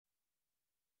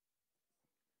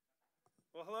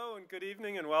Well, hello and good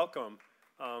evening and welcome.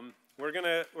 We're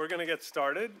gonna get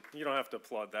started. You don't have to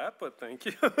applaud that, but thank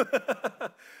you.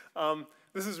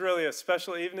 This is really a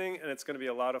special evening, and it's going to be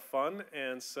a lot of fun.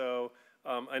 And so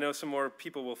I know some more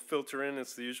people will filter in.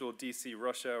 It's the usual DC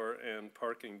rush hour and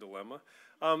parking dilemma.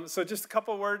 So just a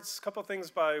couple words, couple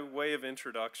things by way of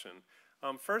introduction.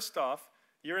 First off,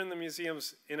 you're in the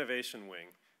museum's innovation wing,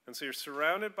 and so you're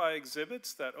surrounded by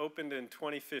exhibits that opened in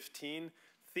 2015.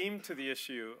 Themed to the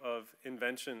issue of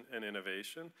invention and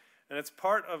innovation. And it's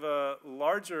part of a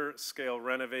larger scale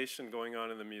renovation going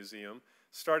on in the museum,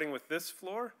 starting with this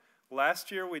floor. Last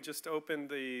year, we just opened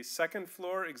the second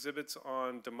floor, exhibits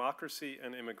on democracy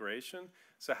and immigration.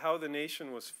 So how the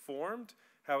nation was formed,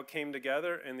 how it came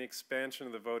together, and the expansion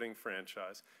of the voting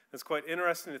franchise. It's quite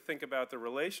interesting to think about the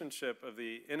relationship of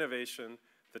the innovation,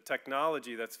 the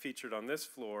technology that's featured on this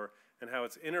floor, and how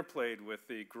it's interplayed with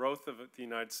the growth of the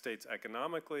United States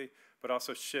economically, but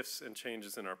also shifts and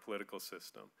changes in our political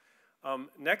system.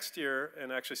 Next year,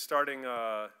 and actually starting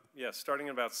in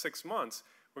about 6 months,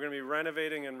 we're going to be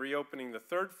renovating and reopening the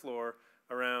third floor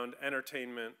around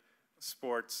entertainment,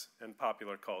 sports, and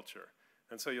popular culture.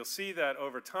 And so you'll see that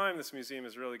over time, this museum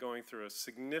is really going through a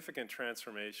significant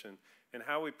transformation in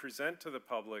how we present to the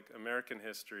public American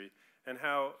history and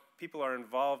how people are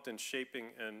involved in shaping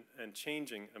and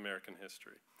changing American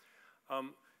history.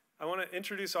 I want to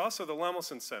introduce also the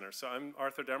Lemelson Center. So I'm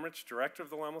Arthur Demrich, director of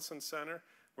the Lemelson Center.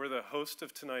 We're the host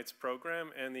of tonight's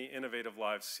program and the Innovative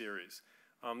Lives series.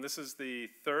 This is the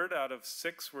third out of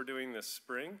 6 we're doing this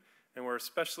spring, and we're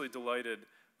especially delighted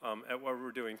at what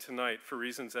we're doing tonight for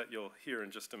reasons that you'll hear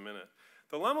in just a minute.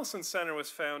 The Lemelson Center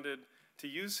was founded to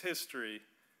use history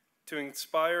to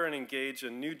inspire and engage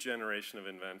a new generation of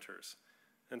inventors.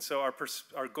 And so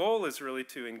our goal is really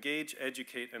to engage,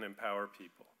 educate, and empower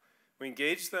people. We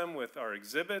engage them with our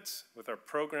exhibits, with our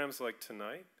programs like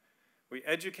tonight. We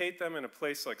educate them in a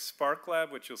place like Spark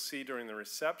Lab, which you'll see during the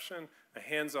reception, a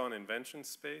hands-on invention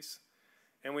space.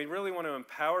 And we really want to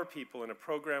empower people in a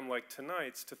program like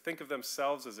tonight's to think of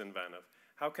themselves as inventive.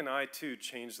 How can I, too,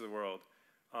 change the world?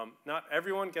 Not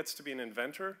everyone gets to be an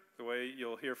inventor, the way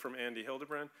you'll hear from Andy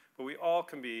Hildebrand, but we all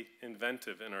can be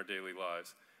inventive in our daily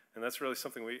lives. And that's really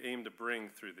something we aim to bring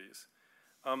through these.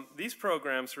 These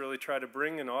programs really try to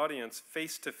bring an audience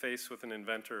face-to-face with an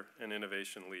inventor and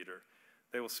innovation leader.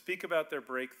 They will speak about their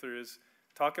breakthroughs,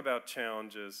 talk about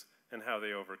challenges, and how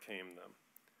they overcame them.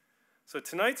 So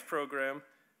tonight's program,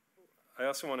 I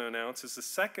also want to announce, is the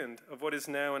second of what is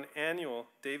now an annual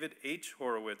David H.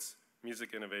 Horowitz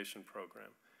Music Innovation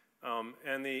Program.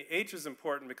 And the H is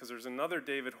important because there's another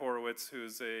David Horowitz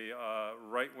who's a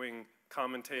right-wing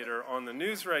commentator on the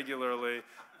news regularly,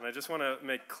 and I just want to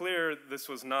make clear this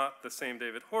was not the same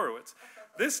David Horowitz.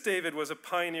 This David was a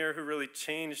pioneer who really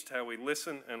changed how we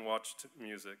listen and watched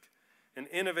music, an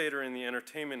innovator in the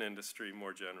entertainment industry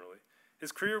more generally.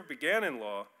 His career began in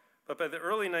law, but by the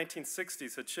early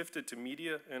 1960s had shifted to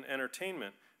media and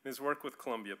entertainment in his work with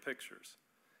Columbia Pictures.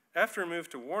 After a move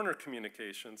to Warner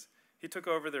Communications, he took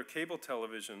over their cable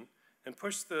television and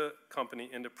pushed the company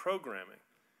into programming,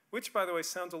 which, by the way,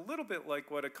 sounds a little bit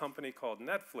like what a company called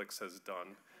Netflix has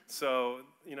done. So,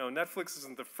 you know, Netflix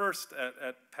isn't the first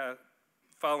at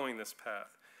following this path.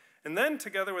 And then,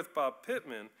 together with Bob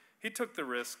Pittman, he took the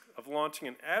risk of launching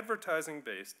an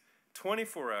advertising-based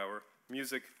 24-hour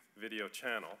music video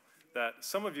channel that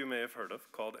some of you may have heard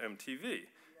of called MTV.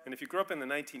 And if you grew up in the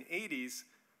 1980s,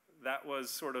 that was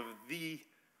sort of the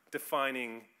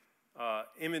defining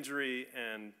imagery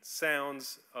and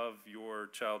sounds of your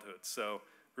childhood. So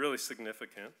really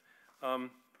significant.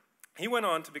 He went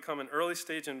on to become an early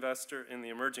stage investor in the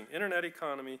emerging internet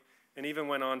economy and even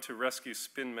went on to rescue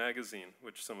Spin magazine,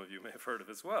 which some of you may have heard of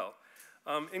as well.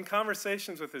 In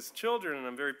conversations with his children, and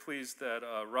I'm very pleased that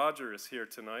Roger is here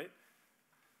tonight,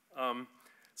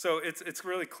 so it's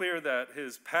really clear that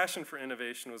his passion for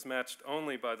innovation was matched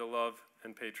only by the love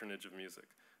and patronage of music.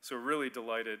 So we're really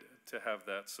delighted to have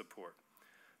that support.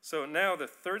 So now the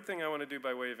third thing I want to do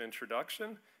by way of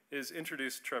introduction is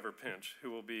introduce Trevor Pinch, who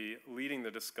will be leading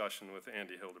the discussion with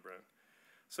Andy Hildebrand.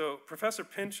 So Professor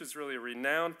Pinch is really a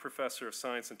renowned professor of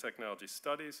science and technology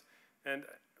studies and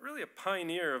really a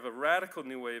pioneer of a radical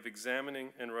new way of examining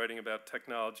and writing about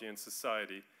technology and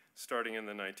society starting in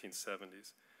the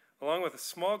 1970s. Along with a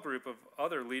small group of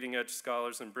other leading-edge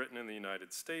scholars in Britain and the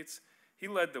United States, he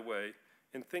led the way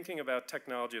in thinking about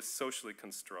technology as socially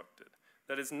constructed.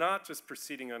 That is not just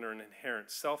proceeding under an inherent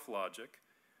self-logic,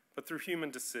 but through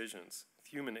human decisions,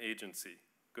 human agency,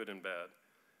 good and bad.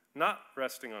 Not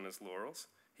resting on his laurels,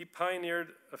 he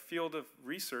pioneered a field of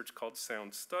research called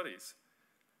sound studies.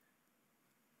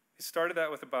 He started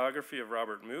that with a biography of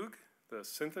Robert Moog, the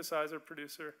synthesizer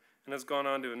producer, and has gone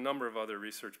on to a number of other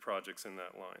research projects in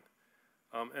that line.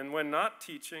 And when not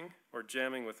teaching or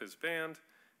jamming with his band,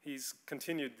 he's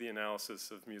continued the analysis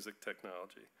of music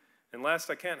technology. And last,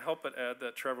 I can't help but add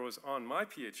that Trevor was on my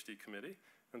PhD committee,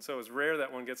 and so it's rare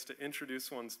that one gets to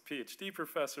introduce one's PhD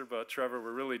professor, but Trevor,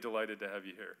 we're really delighted to have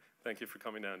you here. Thank you for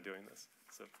coming down and doing this.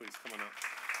 So please come on up.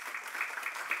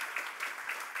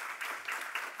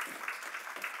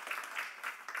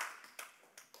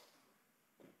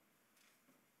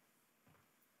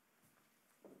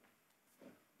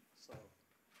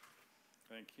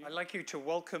 Thank you. I'd like you to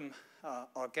welcome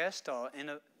our guest, our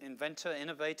inventor,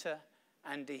 innovator,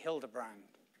 Andy Hildebrand.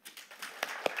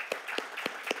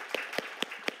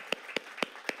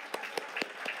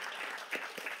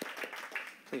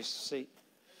 Please seat.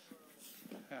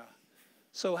 Yeah.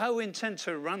 So how we intend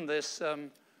to run this,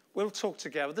 we'll talk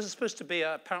together. This is supposed to be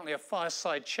apparently a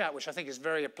fireside chat, which I think is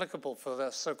very applicable for the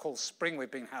so-called spring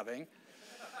we've been having.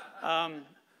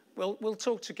 We'll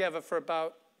talk together for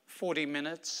about 40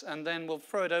 minutes, and then we'll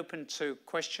throw it open to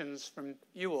questions from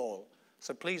you all.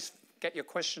 So please get your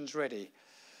questions ready.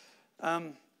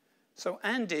 So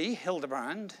Andy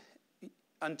Hildebrand,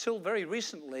 until very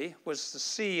recently, was the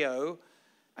CEO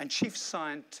and chief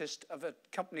scientist of a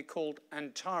company called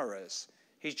Antares.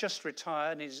 He's just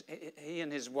retired. He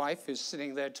and his wife, who's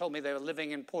sitting there, told me they were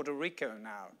living in Puerto Rico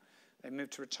now. They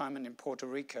moved to retirement in Puerto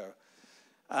Rico.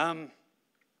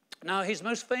 Now, he's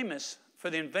most famous for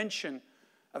the invention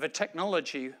of a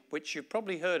technology which you've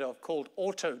probably heard of called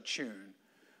auto-tune,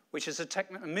 which is a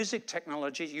music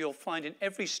technology you'll find in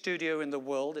every studio in the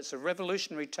world. It's a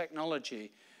revolutionary technology.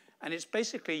 And it's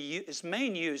basically, its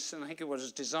main use, and I think it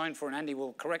was designed for, and Andy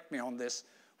will correct me on this,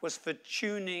 was for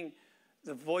tuning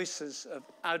the voices of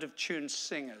out-of-tune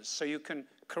singers. So you can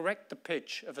correct the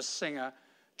pitch of a singer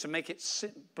to make it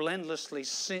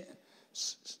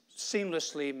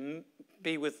seamlessly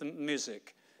be with the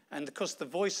music. And of course, the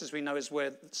voice, as we know, is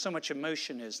where so much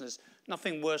emotion is. There's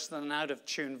nothing worse than an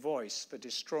out-of-tune voice for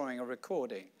destroying a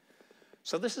recording.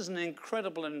 So this is an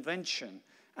incredible invention.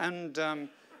 And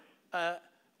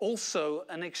also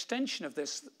an extension of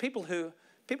this. People who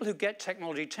get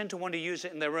technology tend to want to use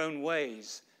it in their own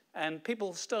ways. And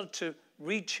people started to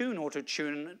retune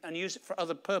auto-tune and use it for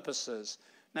other purposes.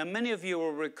 Now, many of you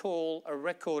will recall a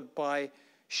record by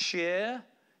Cher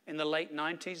in the late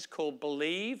 90s called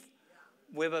Believe,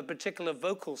 with a particular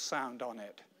vocal sound on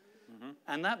it. Mm-hmm.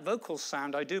 And that vocal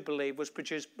sound, I do believe, was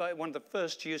produced by one of the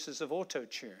first uses of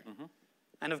auto-tune. Mm-hmm.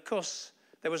 And of course,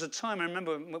 there was a time, I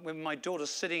remember when my daughter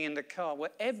sitting in the car,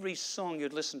 where every song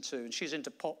you'd listen to, and she's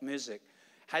into pop music,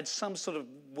 had some sort of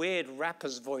weird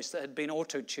rapper's voice that had been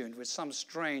auto-tuned with some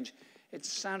strange, it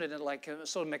sounded like a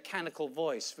sort of mechanical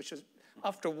voice, which was,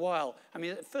 after a while, I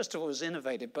mean, first of all, it was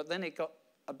innovative, but then it got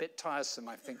a bit tiresome,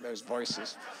 I think, those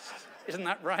voices. Isn't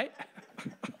that right?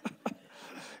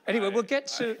 Anyway, we'll get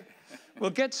to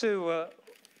auto-tune.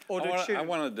 I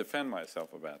want to defend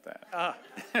myself about that.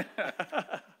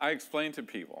 I explain to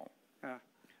people,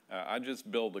 I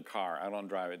just build a car. I don't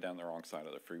drive it down the wrong side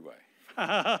of the freeway.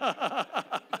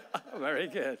 Very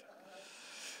good.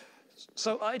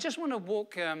 So I just want to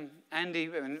walk Andy,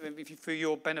 for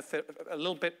your benefit, a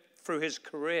little bit through his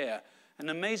career. An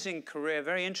amazing career,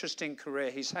 very interesting career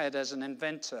he's had as an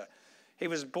inventor. He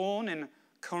was born in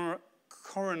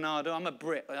Coronado. I'm a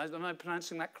Brit. Am I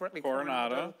pronouncing that correctly?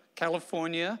 Coronado.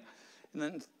 California, in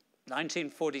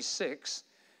 1946.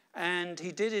 And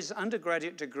he did his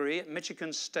undergraduate degree at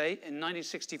Michigan State in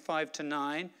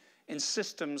 1965-9 in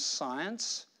systems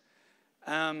science.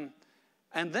 And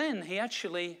then he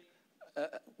actually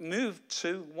moved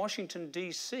to Washington,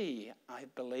 D.C., I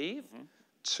believe,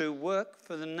 to work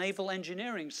for the Naval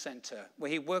Engineering Center,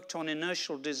 where he worked on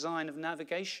inertial design of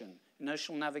navigation.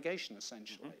 Inertial navigation,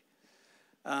 essentially.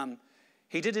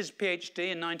 He did his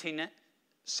PhD in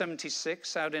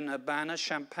 1976 out in Urbana,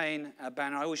 Champaign,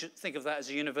 Urbana. I always think of that as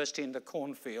a university in the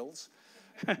cornfields.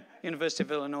 University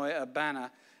of Illinois, Urbana.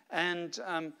 And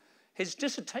his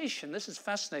dissertation, this is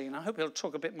fascinating, I hope he'll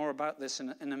talk a bit more about this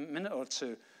in a minute or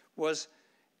two, was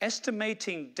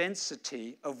estimating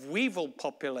density of weevil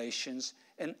populations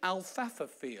in alfalfa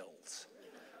fields.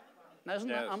 Now, isn't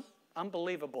that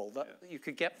unbelievable that you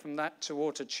could get from that to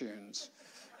auto-tunes?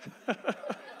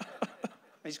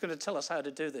 He's going to tell us how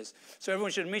to do this. So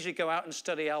everyone should immediately go out and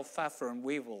study alfalfa and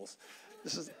weevils.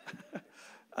 This is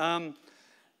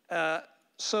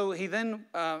so he then,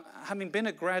 having been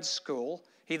at grad school,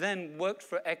 he then worked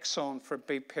for Exxon for a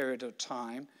big period of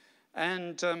time.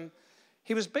 And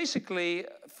he was basically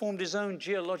formed his own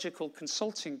geological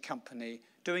consulting company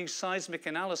doing seismic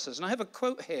analysis. And I have a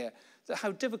quote here that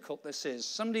how difficult this is.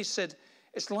 Somebody said,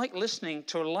 It's like listening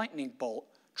to a lightning bolt,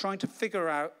 trying to figure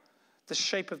out the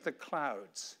shape of the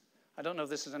clouds. I don't know if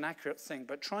this is an accurate thing,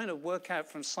 but trying to work out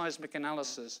from seismic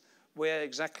analysis where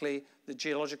exactly the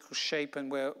geological shape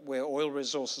and where oil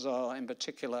resources are in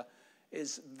particular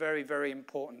is very, very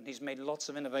important. He's made lots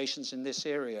of innovations in this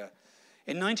area.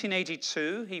 In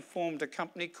 1982, he formed a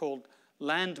company called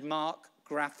Landmark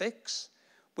Graphics,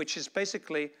 which is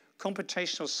basically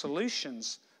computational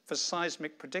solutions for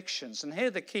seismic predictions. And here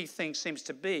the key thing seems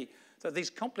to be that these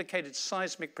complicated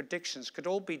seismic predictions could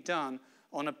all be done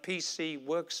on a PC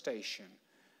workstation.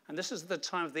 And this is the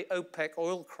time of the OPEC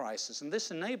oil crisis. And this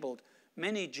enabled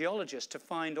many geologists to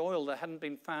find oil that hadn't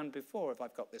been found before, if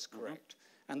I've got this correct.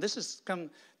 And this has come,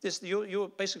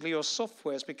 basically your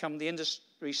software has become the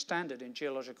industry standard in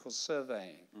geological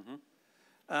surveying.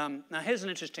 Now here's an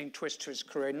interesting twist to his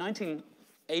career. In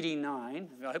 1989,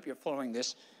 I hope you're following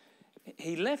this,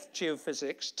 he left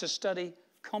geophysics to study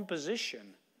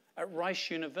composition at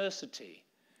Rice University.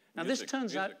 Now this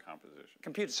turns out...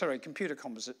 Computer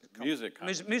composition.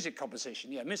 Music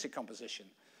composition, yeah, music composition.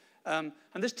 And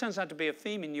this turns out to be a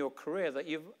theme in your career, that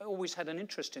you've always had an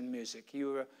interest in music.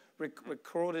 You were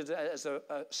recorded as a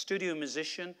studio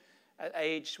musician at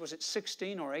age, was it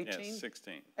 16 or 18? Yes,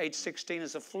 16. Age 16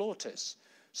 as a flautist.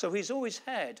 So he's always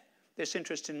had this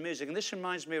interest in music. And this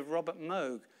reminds me of Robert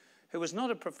Moog, who was not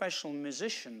a professional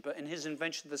musician, but in his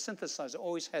invention of the synthesizer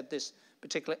always had this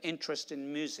particular interest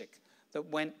in music that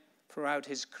went throughout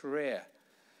his career.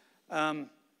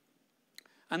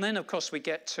 And then, of course, we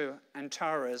get to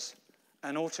Antares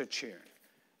and auto-tune.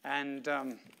 And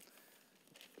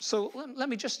so let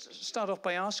me just start off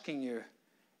by asking you,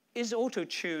 is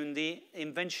auto-tune the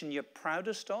invention you're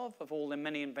proudest of all the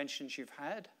many inventions you've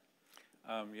had?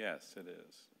 Yes, it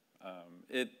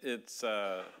is. It's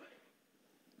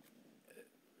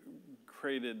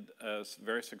created a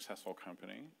very successful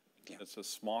company. Yeah. It's a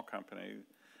small company.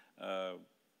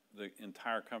 The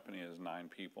entire company is 9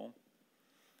 people.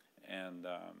 And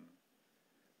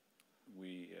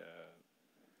we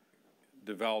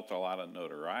developed a lot of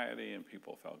notoriety, and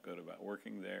people felt good about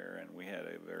working there. And we had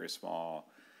a very small,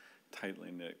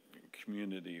 tightly knit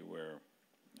community where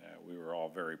we were all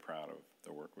very proud of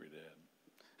the work we did.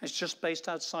 It's just based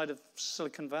outside of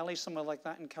Silicon Valley, somewhere like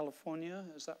that in California.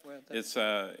 Is that where?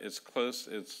 It's close.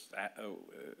 It's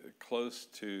close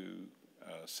to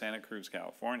Santa Cruz,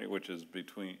 California, which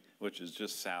is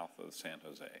just south of San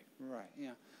Jose. Right.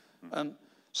 Yeah.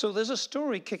 So there's a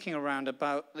story kicking around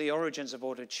about the origins of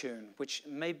auto-tune, which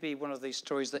may be one of these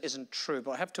stories that isn't true,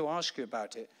 but I have to ask you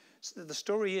about it. So the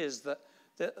story is that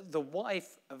the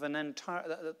wife of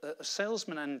a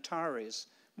salesman in Antares,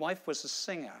 wife was a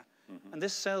singer, and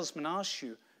this salesman asked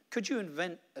you, could you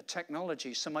invent a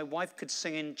technology so my wife could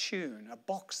sing in tune, a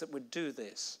box that would do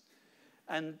this?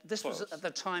 And this was at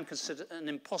the time considered an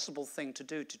impossible thing to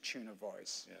do, to tune a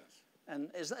voice. Yes. And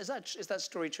is that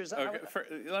story true?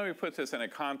 Let me put this in a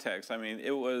context. I mean,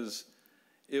 it was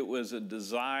a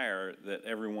desire that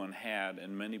everyone had,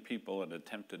 and many people had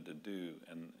attempted to do,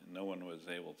 and no one was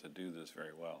able to do this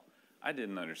very well. I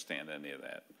didn't understand any of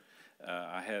that.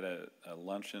 I had a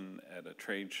luncheon at a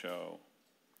trade show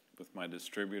with my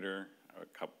distributor,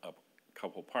 a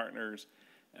couple partners,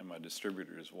 and my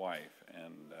distributor's wife,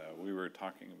 and we were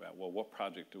talking about, well, what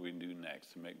project do we do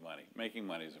next to make money? Making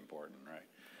money is important, right?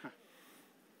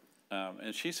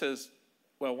 And she says,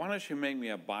 well, why don't you make me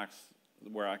a box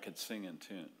where I could sing in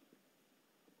tune?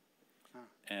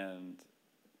 And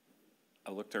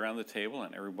I looked around the table,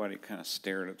 and everybody kind of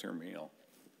stared at their meal.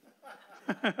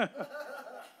 I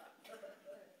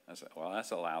said, well,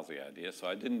 that's a lousy idea, so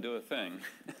I didn't do a thing.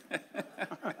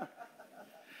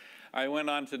 I went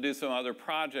on to do some other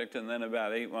project, and then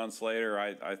about 8 months later,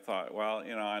 I thought, well,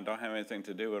 you know, I don't have anything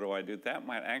to do. What do I do? That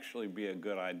might actually be a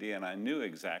good idea, and I knew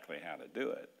exactly how to do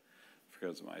it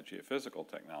because of my geophysical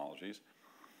technologies.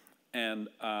 And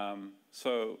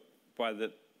so by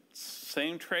the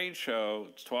same trade show,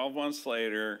 12 months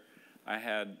later, I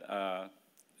had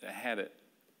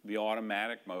the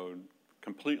automatic mode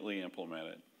completely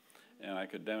implemented, and I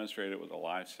could demonstrate it with a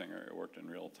live singer. It worked in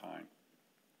real time.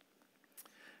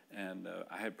 And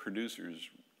I had producers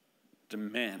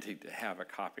demanding to have a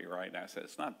copyright. And I said,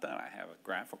 it's not done. I have a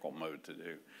graphical mode to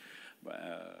do.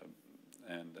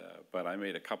 But I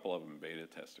made a couple of them beta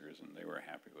testers, and they were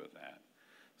happy with that.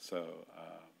 So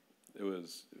it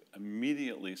was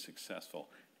immediately successful.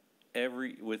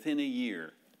 Within a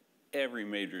year, every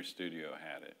major studio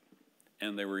had it.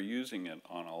 And they were using it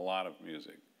on a lot of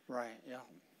music. Right, yeah.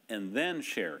 And then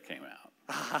Cher came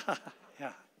out.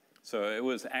 Yeah. So it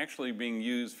was actually being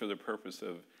used for the purpose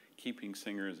of keeping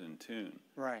singers in tune.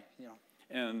 Right, yeah.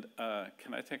 And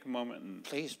can I take a moment and...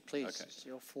 Please, please, Okay. it's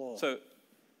your floor. So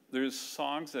there's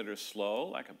songs that are slow,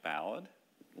 like a ballad,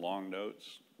 long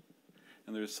notes.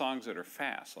 And there's songs that are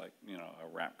fast, like, you know, a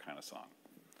rap kind of song.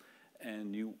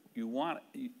 And you want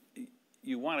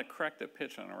to correct the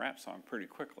pitch on a rap song pretty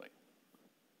quickly.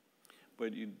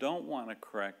 But you don't want to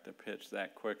correct the pitch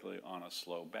that quickly on a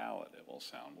slow ballad. It will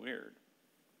sound weird.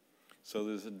 So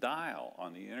there's a dial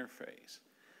on the interface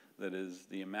that is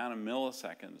the amount of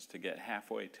milliseconds to get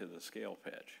halfway to the scale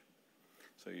pitch.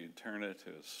 So you turn it to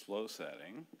a slow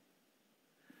setting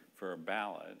for a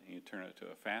ballad, and you turn it to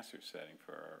a faster setting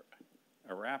for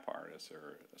a rap artist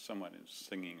or someone who's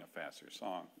singing a faster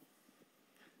song.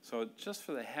 So just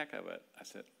for the heck of it, I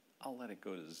said, I'll let it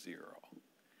go to 0.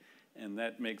 And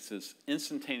that makes this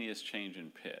instantaneous change in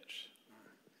pitch.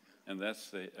 And that's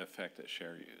the effect that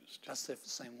Cher used. That's the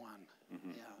same one.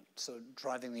 Mm-hmm. Yeah. So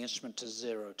driving the instrument to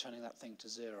 0, turning that thing to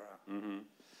 0. Mm-hmm.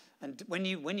 And when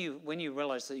you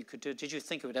realized that you could do it, did you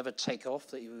think it would ever take off?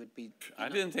 That you would be? I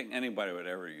didn't think anybody would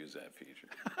ever use that feature.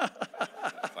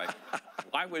 It's like,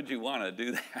 why would you want to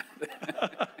do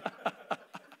that?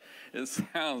 It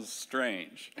sounds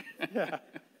strange. Yeah.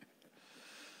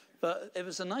 But it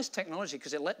was a nice technology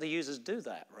because it let the users do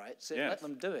that, right? So it let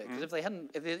them do it. Because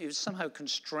if you somehow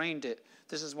constrained it,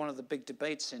 this is one of the big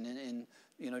debates in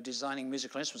you know, designing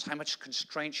musical instruments. How much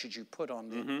constraint should you put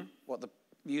on what the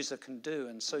user can do?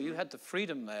 And so you had the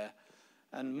freedom there,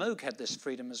 and Moog had this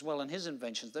freedom as well in his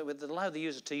inventions that would allow the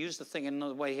user to use the thing in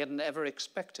a way he hadn't ever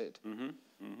expected.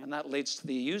 And that leads to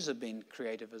the user being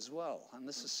creative as well. And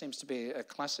this seems to be a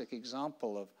classic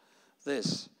example of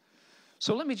this.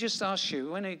 So let me just ask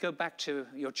you, when you go back to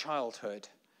your childhood,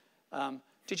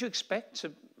 did you expect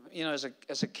to, you know, as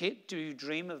a kid, do you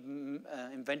dream of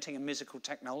inventing a musical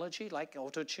technology like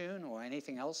auto-tune or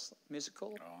anything else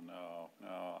musical? Oh, no.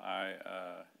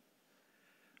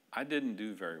 I didn't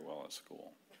do very well at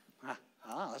school.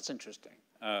 That's interesting.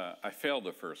 I failed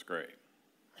the first grade.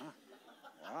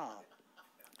 Wow.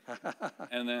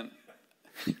 And then,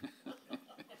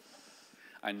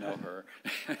 I know her.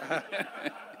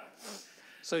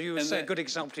 So you would say a good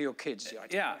example to your kids.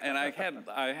 Yeah, and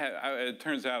it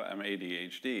turns out I'm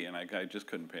ADHD, and I just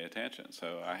couldn't pay attention.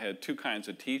 So I had 2 kinds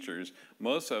of teachers.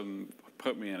 Most of them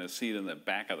put me in a seat in the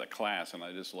back of the class, and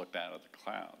I just looked out at the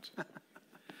clouds.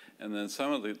 And then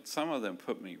some of them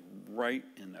put me right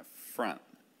in the front.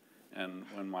 And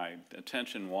when my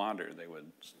attention wandered, they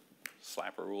would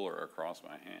slap a ruler across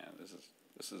my hand.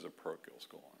 This is a parochial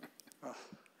school.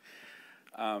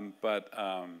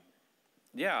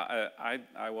 Yeah,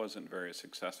 I wasn't very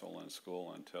successful in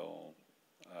school until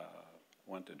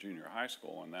went to junior high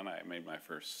school, and then I made my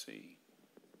first C.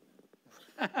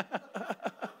 I'm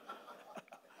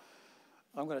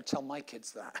going to tell my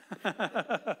kids that.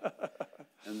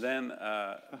 And then,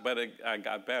 but I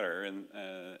got better, and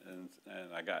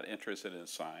I got interested in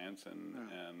science, and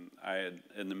I had,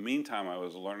 in the meantime, I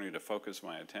was learning to focus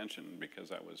my attention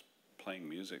because I was playing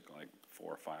music like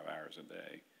 4 or 5 hours a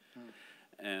day.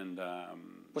 And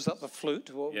was that the flute?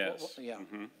 Yes. Yeah.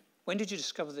 When did you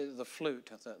discover the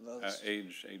flute?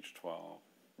 Age 12.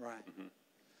 Right.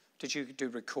 Did you do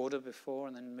recorder before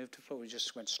and then move to flute? Or you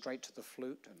just went straight to the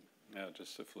flute? Yeah,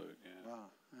 just the flute. Yeah. Wow.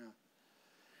 Yeah.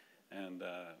 And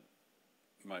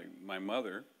my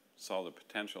mother saw the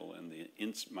potential in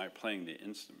my playing the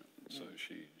instrument, so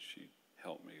she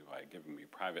helped me by giving me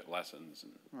private lessons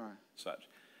and such.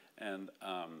 And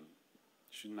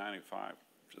she's 95,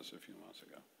 just a few months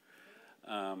ago.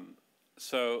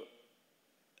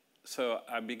 So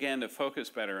I began to focus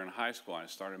better in high school. I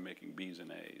started making B's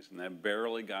and A's, and that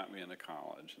barely got me into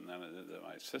college. And then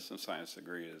my system science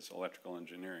degree is electrical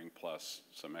engineering plus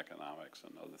some economics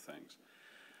and other things,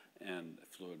 and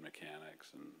fluid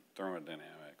mechanics and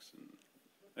thermodynamics. And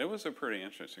it was a pretty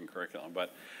interesting curriculum.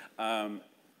 But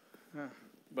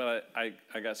I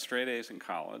got straight A's in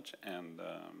college, and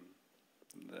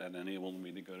that enabled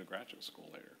me to go to graduate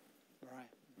school later. Right.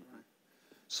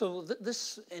 So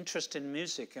this interest in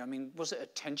music, I mean, was it a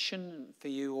tension for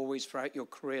you always throughout your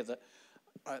career that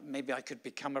maybe I could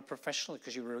become a professional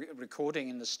because you were recording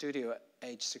in the studio at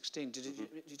age 16? Did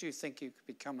you think you could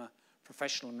become a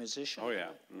professional musician? Oh,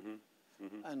 yeah.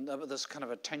 And there's kind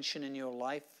of a tension in your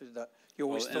life that you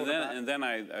always thought about? And then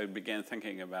I began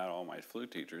thinking about all my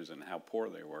flute teachers and how poor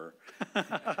they were.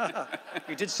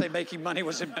 You did say making money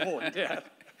was important, yeah.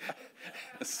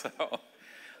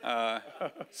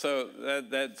 So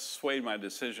that swayed my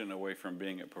decision away from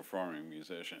being a performing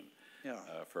musician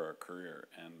for a career.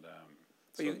 And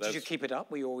did you keep it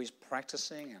up? Were you always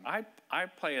practicing? I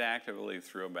played actively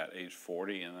through about age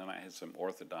 40, and then I had some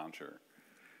orthodonture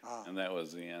and that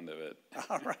was the end of it.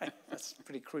 All right, that's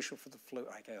pretty crucial for the flute,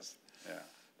 I guess.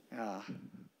 Yeah.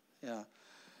 Yeah.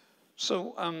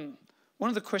 So one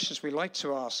of the questions we like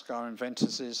to ask our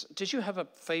inventors is, did you have a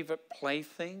favorite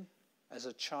plaything as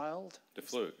a child? The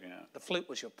flute, yeah. The flute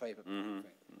was your favorite plaything.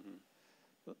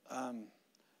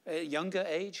 At a younger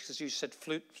age, because you said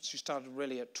flute, you started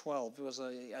really at 12.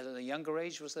 At a younger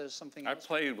age, was there something else? I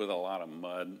played with a lot of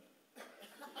mud.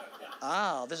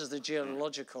 Ah, this is the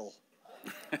geological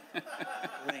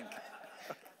link.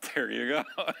 There you go.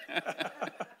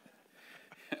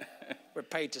 We're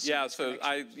paid to see. Yeah, so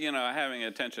having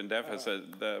attention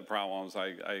deficit problems,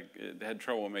 I had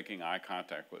trouble making eye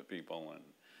contact with people, and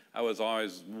I was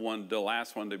always the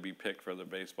last one to be picked for the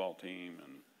baseball team,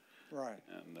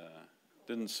 and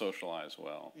didn't socialize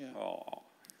well. Yeah. Oh.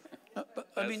 But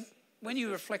I mean, when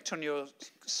you reflect on your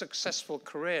successful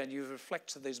career and you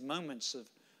reflect on these moments of,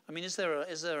 I mean, is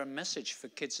there a message for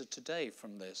kids of today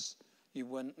from this? You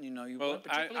weren't, you weren't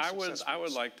particularly successful. I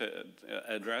would like to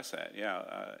address that.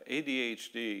 Yeah,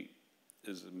 ADHD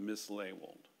is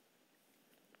mislabeled.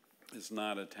 It's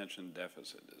not attention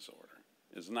deficit disorder.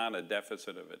 It's not a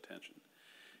deficit of attention.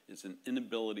 It's an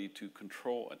inability to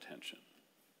control attention.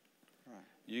 Right.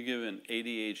 You give an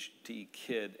ADHD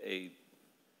kid a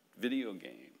video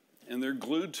game, and they're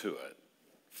glued to it,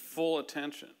 full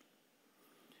attention.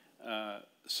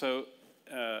 So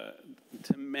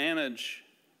to manage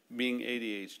being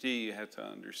ADHD, you have to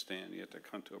understand, you have to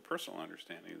come to a personal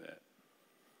understanding that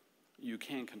you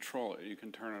can control it. You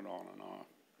can turn it on and off.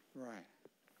 Right.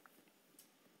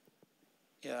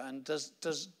 Yeah, and does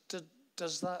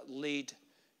that lead,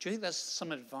 do you think there's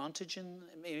some advantage in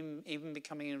even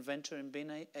becoming an inventor and being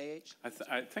AH?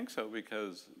 I think so,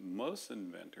 because most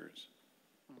inventors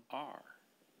are.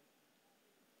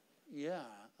 Yeah,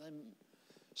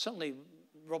 certainly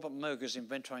Robert Moger's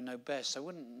inventor I know best. I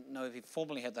wouldn't know if he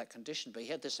formally had that condition, but he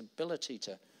had this ability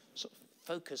to sort of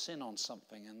focus in on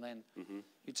something, and then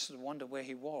you'd sort of wonder where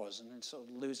he was, and then sort of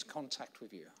lose contact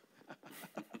with you.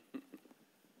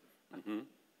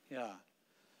 Yeah,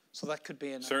 so that could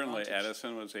be an Certainly, advantage.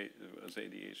 Edison was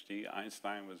ADHD.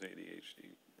 Einstein was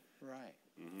ADHD. Right.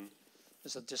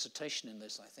 There's a dissertation in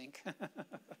this, I think.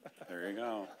 There you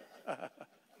go.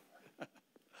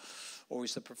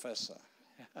 Always the professor.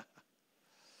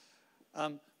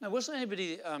 Now, wasn't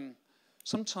anybody,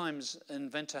 sometimes an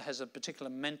inventor has a particular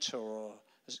mentor, or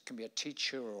it can be a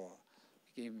teacher or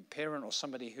even a parent or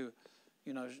somebody who,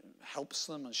 helps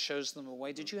them and shows them a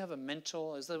way. Did you have a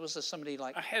mentor? Was there somebody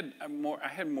like? I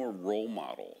had more role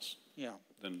models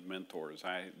than mentors.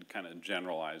 I kind of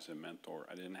generalized a mentor.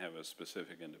 I didn't have a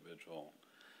specific individual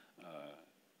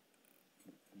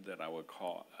that I would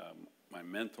call my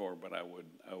mentor, but I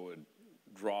would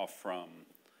draw from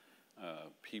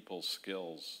people's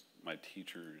skills, my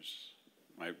teachers,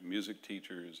 my music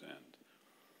teachers, and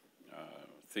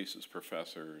thesis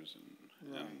professors,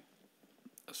 and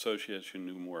associates who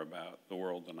knew more about the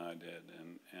world than I did,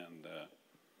 and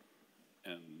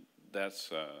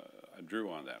that's I drew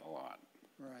on that a lot.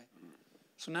 Right.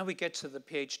 So now we get to the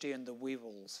PhD and the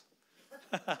weevils.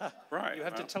 Right. You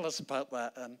have to tell us about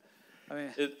that. I mean,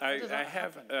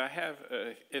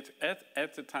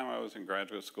 at the time I was in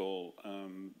graduate school,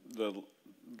 the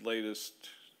latest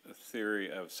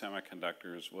theory of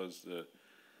semiconductors was the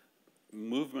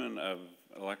movement of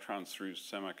electrons through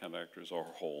semiconductors, or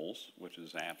holes, which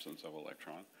is absence of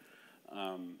electron,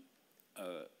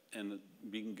 and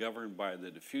being governed by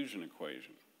the diffusion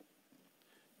equation,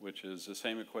 which is the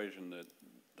same equation that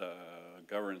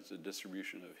governs the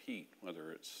distribution of heat,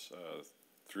 whether it's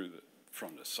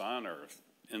from the sun or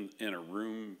in a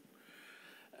room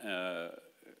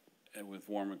with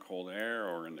warm and cold air,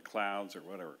 or in the clouds or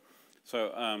whatever.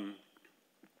 So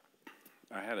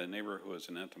I had a neighbor who was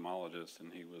an entomologist,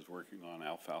 and he was working on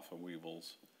alfalfa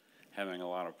weevils, having a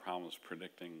lot of problems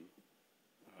predicting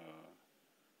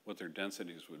what their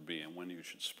densities would be and when you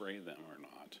should spray them or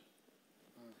not.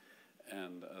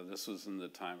 And this was in the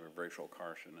time of racial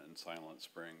caution and silent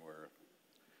spraying, where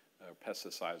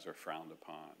pesticides are frowned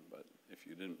upon, but if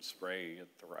you didn't spray at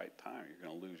the right time, you're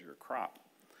going to lose your crop.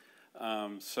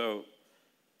 So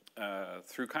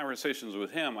through conversations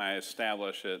with him, I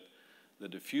established that the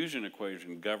diffusion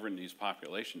equation governed these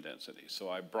population densities. So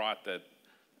I brought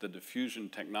the diffusion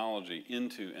technology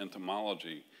into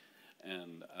entomology,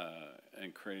 and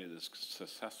created this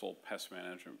successful pest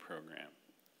management program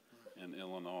in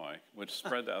Illinois, which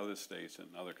spread to other states and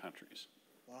other countries.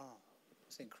 Wow,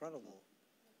 that's incredible.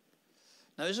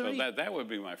 Now, is there that would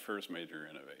be my first major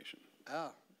innovation.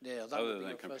 Oh, yeah. That other would be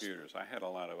than computers, I had a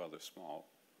lot of other small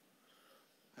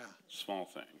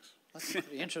things. That's a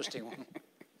pretty interesting one.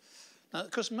 Now,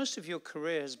 because most of your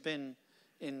career has been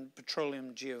in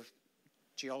petroleum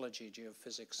geology,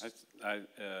 geophysics.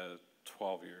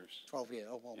 12 years. 12 years.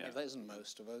 Oh, well, Yeah. that isn't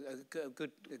most of it. A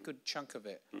good chunk of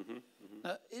it.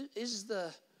 Now, is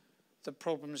the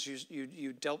problems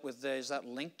you dealt with there, is that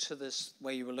linked to this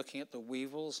where you were looking at the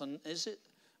weevils? And is it,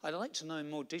 I'd like to know in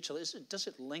more detail, does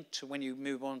it link to when you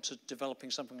move on to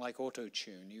developing something like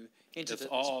auto-tune? It's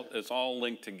all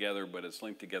linked together, but it's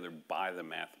linked together by the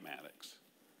mathematics.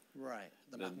 Right.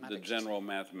 The general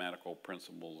mathematical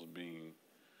principles being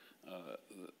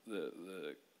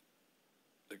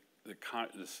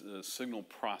the signal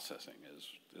processing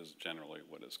is generally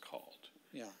what it's called.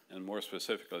 Yeah. And more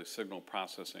specifically, signal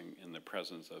processing in the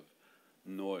presence of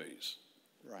noise,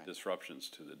 disruptions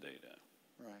to the data.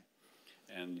 Right.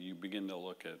 And you begin to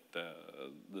look at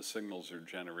the signals are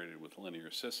generated with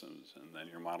linear systems, and then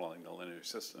you're modeling the linear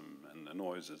system, and the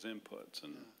noise is inputs,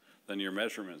 and then your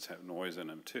measurements have noise in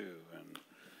them too. And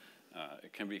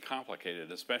it can be complicated,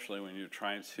 especially when you're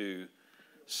trying to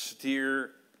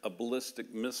steer a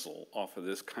ballistic missile off of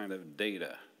this kind of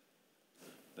data.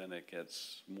 Then it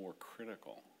gets more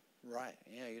critical. Right,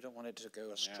 yeah, you don't want it to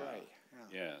go astray.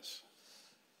 Yeah. Yes.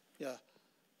 Yeah.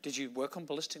 Did you work on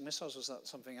ballistic missiles? Was that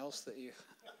something else that you,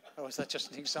 or was that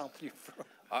just an example you threw?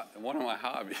 One of my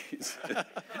hobbies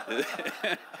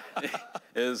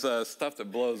is stuff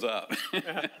that blows up.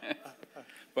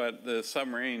 But the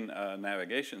submarine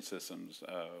navigation systems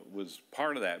was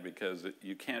part of that, because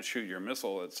you can't shoot your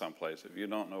missile at someplace if you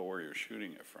don't know where you're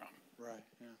shooting it from. Right,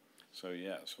 yeah. So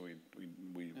yes, we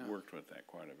worked with that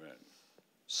quite a bit.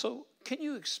 So can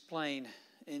you explain,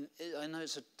 I know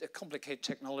it's a complicated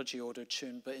technology,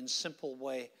 auto-tune, but in simple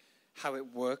way, how it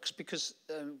works? Because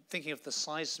thinking of the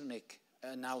seismic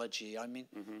analogy, I mean,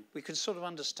 we can sort of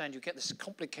understand you get this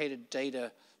complicated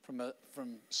data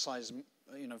from seism,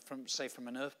 you know, from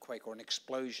an earthquake or an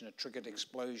explosion, a triggered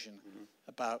explosion,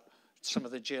 about some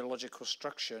of the geological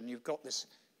structure, and you've got this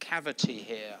cavity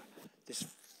here, this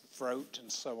throat and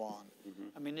so on.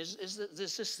 I mean, is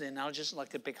this the analogy,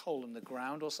 like a big hole in the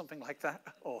ground or something like that?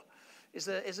 Or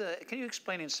can you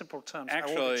explain in simple terms how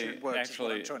auto-tune works, is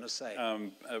what I'm trying to say?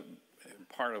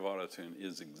 Part of auto-tune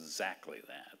is exactly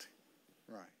that.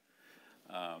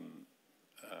 Right.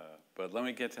 But let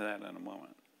me get to that in a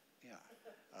moment. Yeah.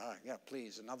 Yeah,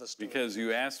 please, another story. Because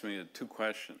you asked me 2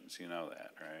 questions, you know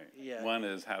that, right? Yeah. One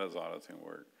is, how does auto-tune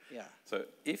work? Yeah. So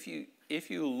if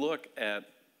you look at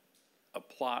a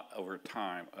plot over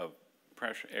time of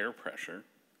pressure, air pressure,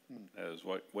 as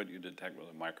what you detect with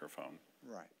a microphone.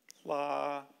 Right.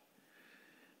 La.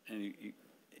 And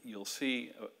you'll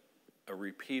see a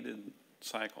repeated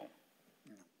cycle.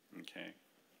 Okay.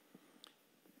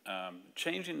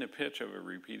 Changing the pitch of a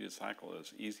repeated cycle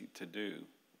is easy to do,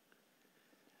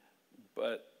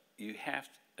 but you have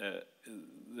to,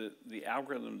 the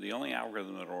algorithm, the only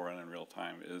algorithm that will run in real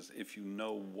time is if you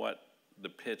know what the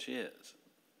pitch is.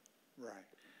 Right.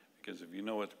 Because if you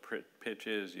know what the pitch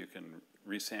is, you can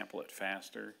resample it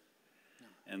faster,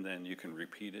 and then you can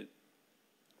repeat it.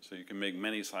 So you can make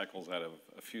many cycles out of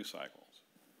a few cycles.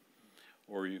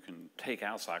 Or you can take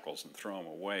out cycles and throw them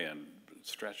away and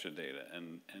stretch the data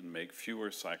and make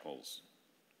fewer cycles,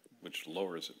 which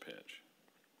lowers the pitch.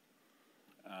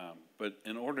 But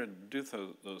in order to do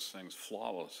those things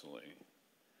flawlessly,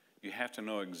 you have to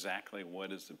know exactly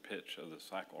what is the pitch of the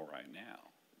cycle right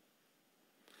now.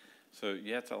 So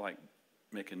you have to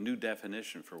make a new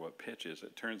definition for what pitch is.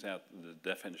 It turns out the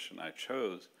definition I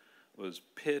chose was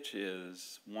pitch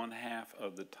is 1/2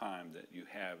 of the time that you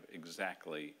have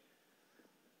exactly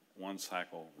one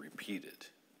cycle repeated.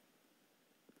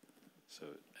 So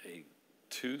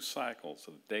 2 cycles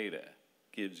of data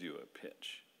gives you a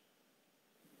pitch.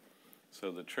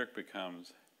 So the trick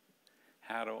becomes,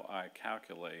 how do I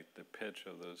calculate the pitch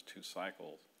of those 2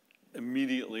 cycles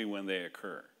immediately when they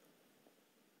occur?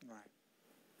 Right.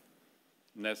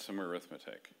 And that's some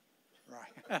arithmetic.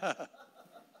 Right.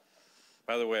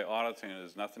 By the way, auto-tune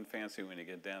is nothing fancy when you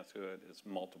get down to it. It's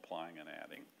multiplying and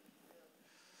adding.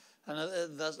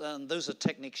 And those are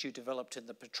techniques you developed in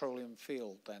the petroleum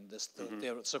field, then,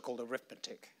 the so-called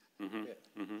arithmetic.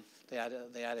 They add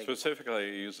Specifically,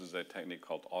 it uses a technique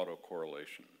called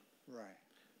autocorrelation, right,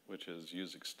 which is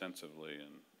used extensively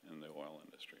in the oil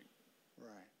industry.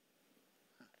 right,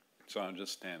 So I'm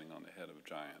just standing on the head of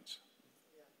giants.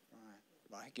 right.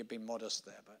 Well, I think you're being modest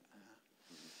there, but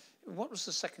what was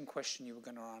the second question you were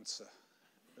going to answer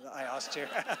that I asked you?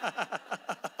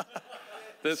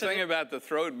 The thing about the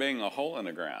throat being a hole in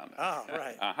the ground. Oh,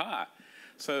 right. Aha.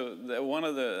 So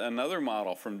another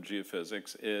model from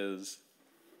geophysics is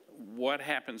what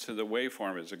happens to the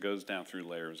waveform as it goes down through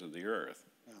layers of the earth,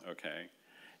 okay?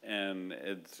 And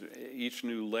it's, each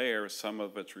new layer, some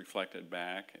of it's reflected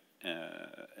back,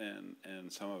 and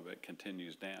some of it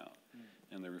continues down.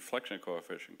 And the reflection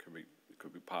coefficient could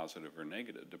be positive or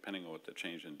negative, depending on what the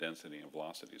change in density and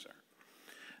velocities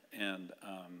are. And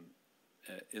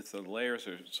if the layers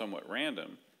are somewhat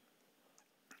random,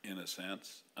 in a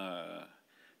sense,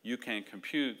 you can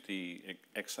compute the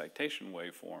excitation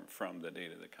waveform from the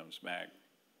data that comes back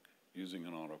using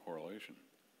an autocorrelation,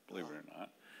 believe it or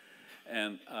not.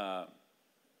 And,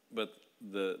 but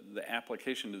the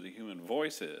application to the human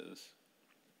voice is,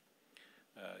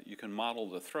 you can model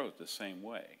the throat the same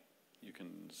way. You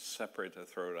can separate the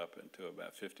throat up into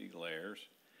about 50 layers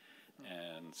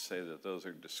and say that those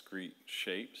are discrete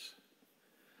shapes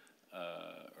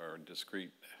or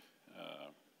discrete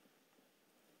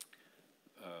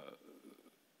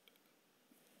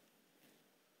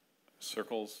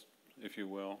circles, if you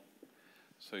will.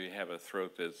 So you have a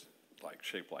throat that's like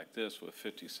shaped like this with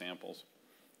 50 samples.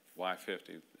 Why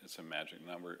 50? It's a magic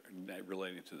number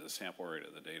relating to the sample rate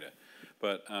of the data.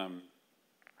 But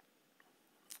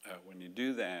when you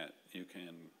do that, you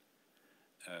can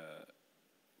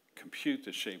compute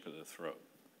the shape of the throat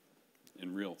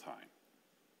in real time.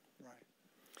 Right.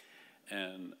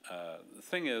 And the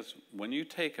thing is, when you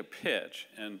take a pitch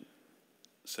and,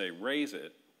 say, raise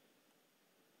it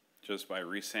just by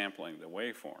resampling the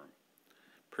waveform,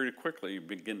 pretty quickly you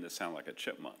begin to sound like a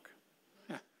chipmunk.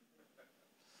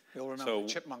 You'll remember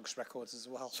Chipmunks records as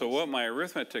well. So what my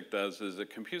arithmetic does is it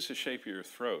computes the shape of your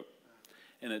throat,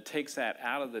 and it takes that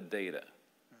out of the data.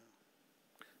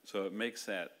 So it makes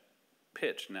that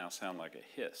pitch now sound like a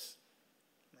hiss.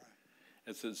 Right.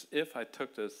 It's as if I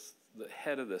took the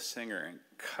head of the singer and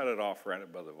cut it off right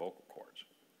above the vocal cords.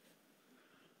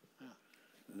 Yeah.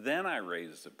 Then I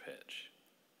raise the pitch.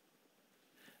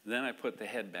 Then I put the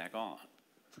head back on.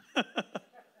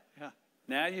 Yeah.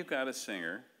 Now you've got a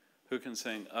singer who can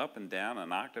sing up and down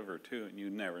an octave or two, and you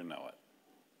never know it.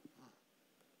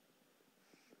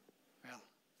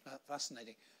 Yeah,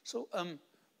 fascinating. So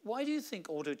why do you think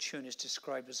auto-tune is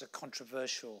described as a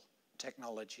controversial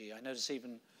technology? I notice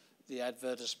even the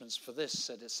advertisements for this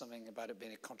said it's something about it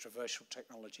being a controversial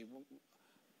technology.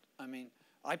 I mean,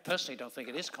 I personally don't think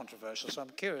it is controversial, so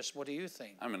I'm curious, what do you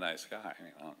think? I'm a nice guy. I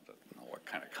mean, I don't know what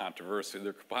kind of controversy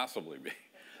there could possibly be.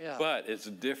 Yeah. But it's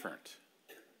different,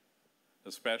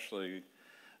 especially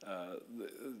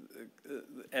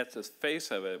at the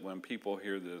face of it, when people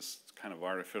hear this kind of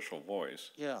artificial voice.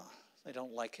 Yeah, they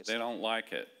don't like it. They don't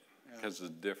like it because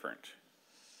it's different.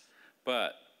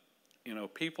 But, you know,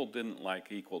 people didn't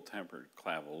like equal-tempered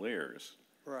clavaliers.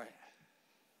 Right.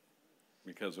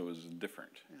 Because it was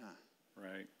different. Yeah.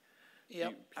 Right?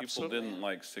 Yep, People didn't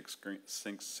like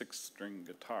six-string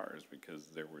guitars because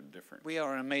they were different. We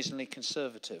are amazingly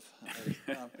conservative.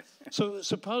 So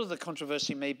part of the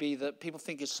controversy may be that people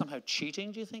think it's somehow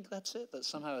cheating. Do you think that's it? That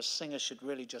somehow a singer should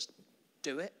really just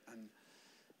do it, and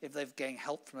if they've gained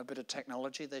help from a bit of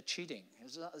technology, they're cheating.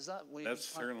 Is that what That's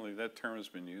certainly, that term has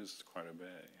been used quite a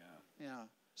bit, yeah. Yeah.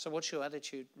 So what's your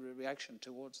attitude, reaction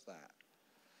towards that?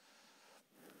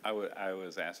 I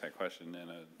was asked that question in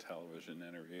a television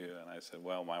interview, and I said,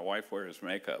 well, my wife wears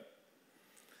makeup.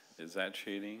 Is that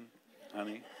cheating,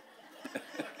 honey?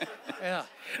 Yeah.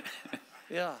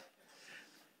 Yeah.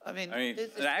 I mean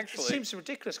it seems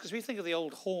ridiculous, because we think of the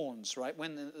old horns, right?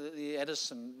 When the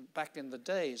Edison, back in the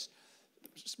days,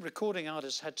 recording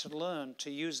artists had to learn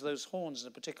to use those horns in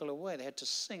a particular way. They had to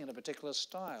sing in a particular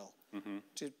style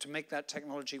to make that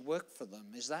technology work for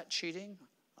them. Is that cheating?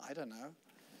 I don't know.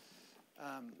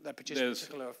 That produces a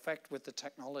particular effect with the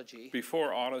technology.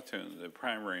 Before autotune, the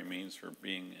primary means for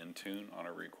being in tune on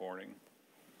a recording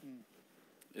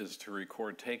is to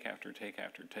record take after take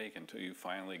after take until you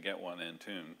finally get one in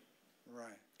tune.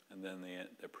 Right. And then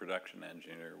the production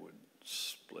engineer would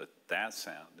split that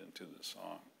sound into the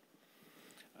song.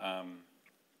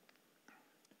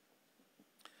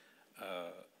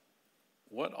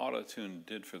 What autotune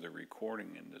did for the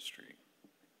recording industry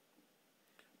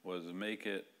was make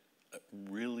it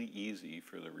really easy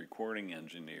for the recording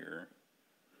engineer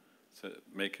to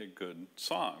make a good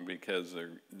song, because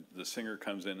the singer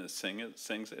comes in and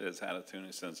sings it, it's out of tune,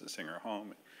 and sends the singer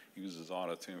home, uses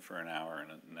auto-tune for an hour,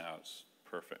 and now it's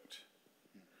perfect.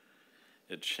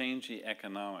 It changed the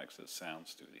economics of sound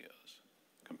studios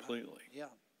completely. Yeah,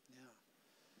 yeah.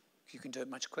 You can do it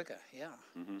much quicker, yeah.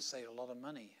 Save a lot of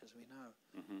money, as we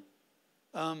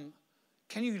know.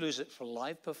 Can you use it for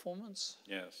live performance?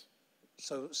 Yes.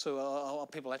 So are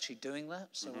people actually doing that?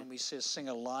 So when we see a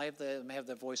singer live, they may have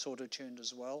their voice auto-tuned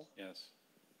as well? Yes.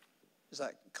 Is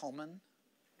that common?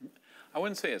 I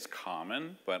wouldn't say it's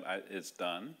common, but it's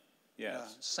done. Yes. Yeah,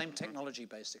 same technology,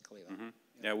 basically. Then.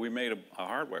 Yeah, we made a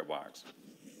hardware box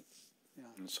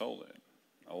and sold it.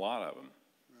 A lot of them.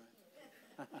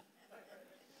 Right.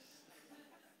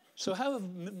 So how have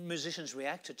musicians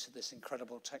reacted to this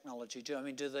incredible technology? Do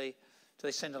they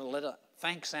send a letter?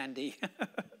 Thanks, Andy.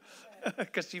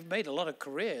 Because you've made a lot of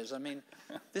careers. I mean,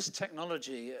 this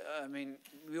technology,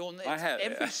 we all know,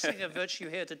 every singer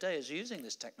virtually here today is using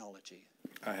this technology.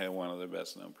 I had one of the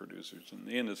best known producers in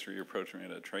the industry approach me at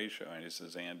a trade show, and he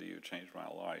says, Andy, you changed my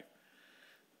life.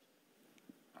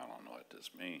 I don't know what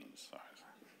this means.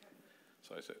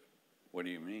 So I said, what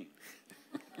do you mean?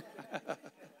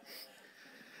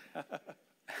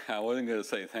 I wasn't going to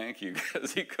say thank you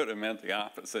because he could have meant the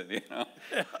opposite, you know.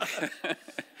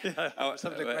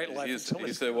 Something great life.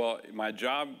 He said, well, my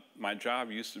job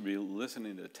used to be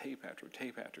listening to tape after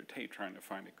tape after tape trying to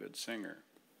find a good singer.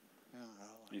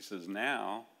 He says,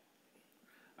 now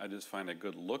I just find a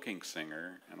good looking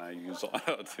singer and I use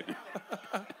auto-tune.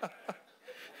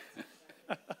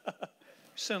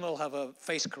 Soon they'll have a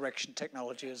face correction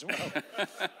technology as well.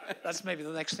 That's maybe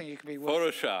the next thing you could be working.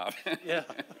 Photoshop. Yeah.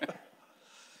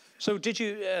 So did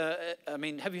you,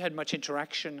 have you had much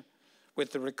interaction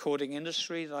with the recording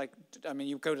industry? Like,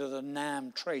 you go to the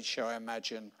NAMM trade show, I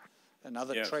imagine, and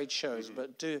other trade shows,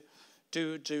 but do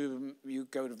you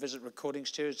go to visit recording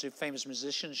studios? Do famous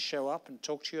musicians show up and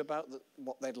talk to you about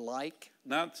what they'd like?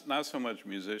 Not so much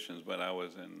musicians, but I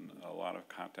was in a lot of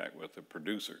contact with the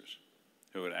producers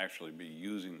who would actually be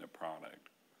using the product.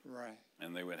 Right.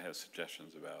 And they would have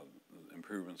suggestions about the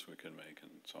improvements we could make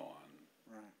and so on.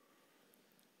 Right.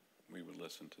 We would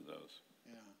listen to those.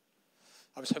 Yeah.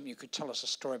 I was hoping you could tell us a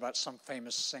story about some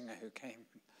famous singer who came,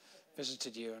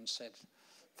 visited you and said,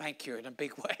 thank you in a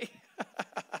big way.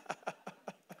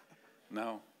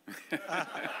 No.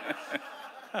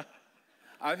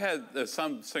 I've had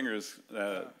some singers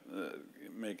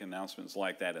make announcements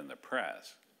like that in the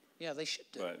press. Yeah, they should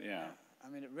do. But, yeah.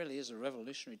 It really is a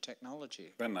revolutionary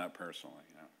technology. But not personally,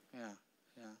 Yeah.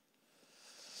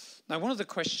 Now, one of the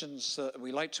questions that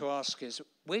we like to ask is,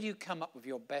 where do you come up with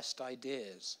your best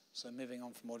ideas? So moving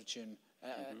on from autotune,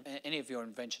 any of your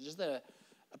inventions, is there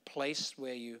a place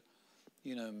where you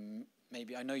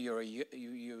maybe, I know you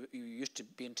used to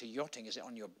be into yachting. Is it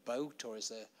on your boat, or is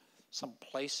there some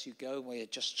place you go where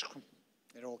it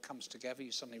all comes together?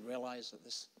 You suddenly realize that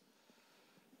this...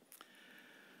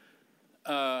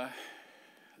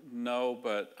 No,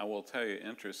 but I will tell you,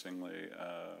 interestingly,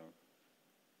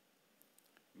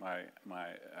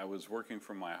 I was working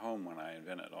from my home when I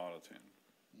invented autotune,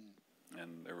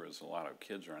 and there was a lot of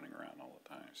kids running around all the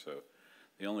time. So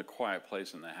the only quiet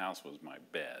place in the house was my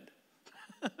bed.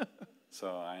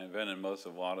 So I invented most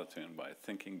of autotune by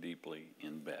thinking deeply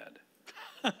in bed.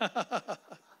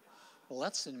 Well,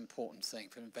 that's an important thing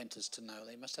for inventors to know.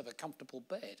 They must have a comfortable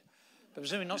bed. But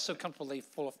presumably not so comfortable they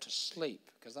fall off to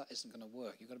sleep, because that isn't going to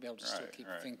work. You've got to be able to still keep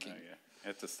thinking. No, yeah. You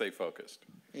have to stay focused.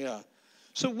 Yeah.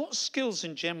 So what skills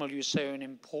in general you say are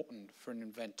important for an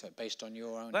inventor based on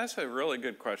your own? That's a really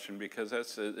good question, because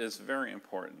it's very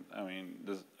important.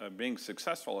 Being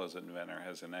successful as an inventor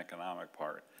has an economic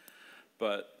part,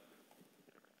 but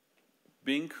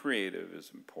being creative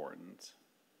is important.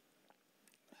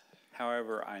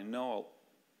 However, I know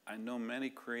many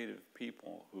creative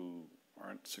people who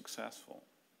aren't successful.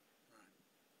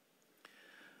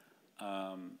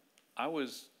 I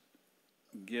was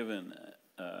given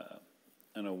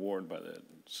an award by the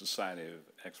Society of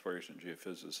Exploration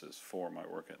Geophysicists for my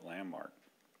work at Landmark,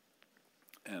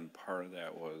 and part of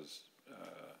that was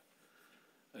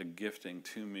a gifting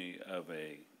to me of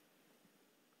a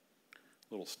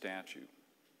little statue.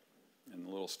 And the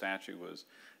little statue was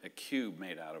a cube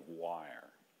made out of wire.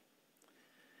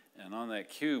 And on that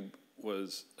cube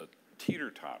was a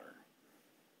teeter-totter,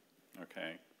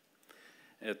 okay?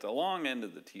 At the long end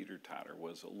of the teeter-totter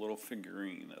was a little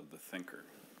figurine of the thinker.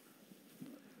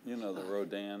 You know, the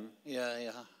Rodin?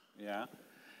 Yeah. Yeah?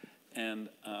 And,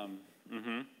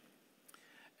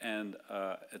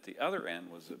 at the other end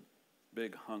was a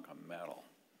big hunk of metal.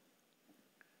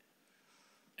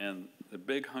 And the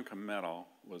big hunk of metal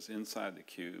was inside the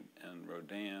cube, and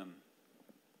Rodin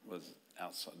was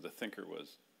outside. The thinker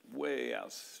was way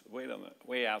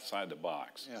outside the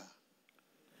box. Yeah.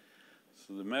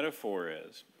 So the metaphor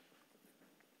is,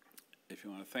 if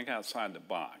you want to think outside the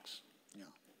box,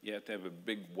 you have to have a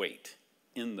big weight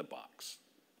in the box.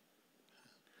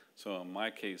 So in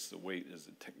my case, the weight is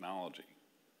the technology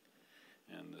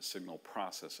and the signal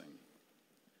processing,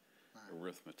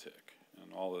 arithmetic,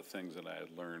 and all the things that I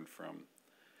had learned from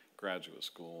graduate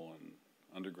school and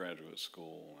undergraduate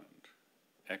school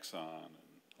and Exxon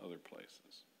and other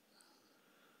places.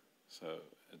 So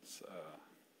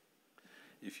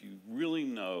if you really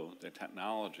know the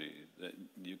technology that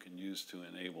you can use to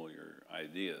enable your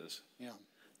ideas, Yeah.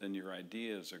 then your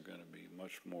ideas are going to be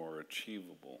much more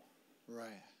achievable.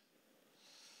 Right.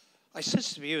 I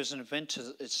sense to you as an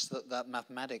inventor, it's that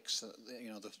mathematics,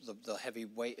 the heavy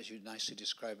weight, as you nicely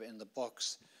describe it in the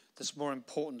box, that's more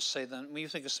important, say, than when you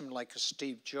think of something like a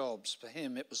Steve Jobs. For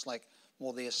him, it was like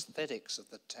more the aesthetics of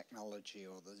the technology,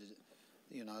 or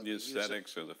The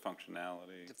aesthetics or the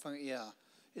functionality. Yeah.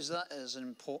 Is that as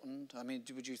important? I mean,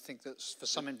 would you think that for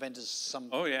some inventors, some...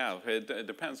 Oh, yeah. It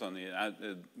depends on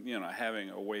having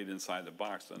a weight inside the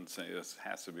box doesn't say this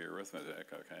has to be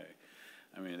arithmetic, okay?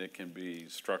 I mean, it can be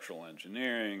structural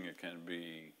engineering, it can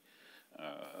be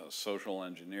social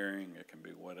engineering, it can be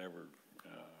whatever,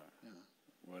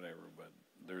 whatever. But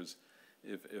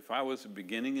if I was a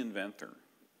beginning inventor,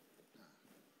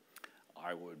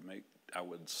 I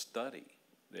would study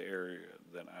the area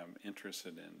that I'm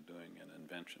interested in doing an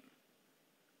invention.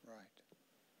 Right.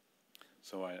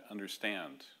 So I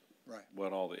understand right.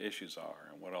 what all the issues are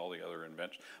and what all the other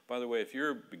inventions. By the way, if you're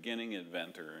a beginning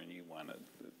inventor and you want to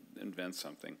invent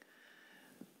something,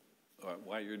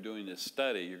 while you're doing this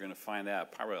study, you're going to find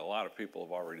out probably a lot of people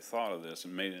have already thought of this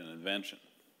and made an invention.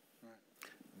 Right.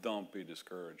 Don't be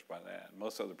discouraged by that.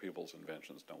 Most other people's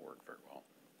inventions don't work very well.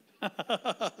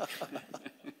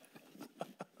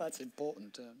 That's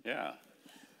important to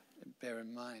bear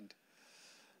in mind.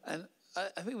 And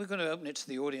I think we're going to open it to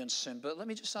the audience soon, but let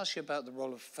me just ask you about the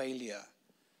role of failure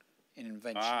in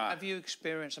invention. Have you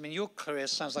experienced, I mean, your career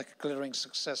sounds like a glittering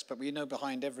success, but we know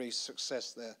behind every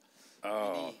success there.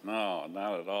 Oh, no,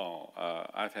 not at all.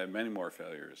 I've had many more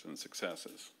failures than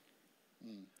successes.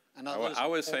 Mm. And I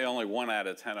would say only 1 out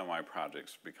of 10 of my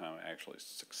projects become actually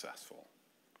successful.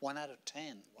 1 out of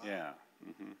 10? Wow. Yeah.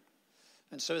 Mm-hmm.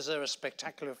 And so is there a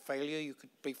spectacular failure you could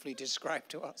briefly describe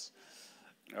to us?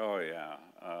 Oh, yeah.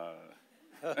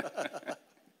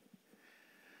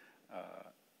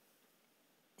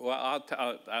 Well,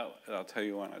 I'll tell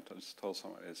you one I just told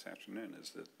somebody this afternoon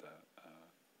is that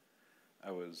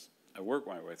I worked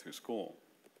my way through school.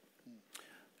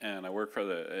 And I worked for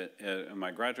in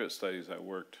my graduate studies, I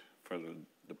worked for the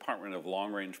Department of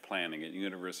Long Range Planning at the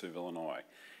University of Illinois.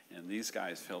 And these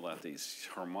guys filled out these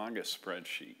humongous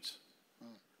spreadsheets,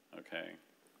 okay?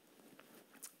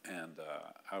 And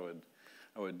I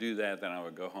would do that, then I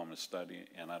would go home and study,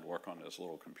 and I'd work on this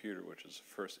little computer, which is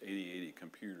the first 8080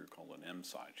 computer called an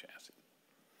MSI chassis.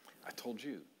 I told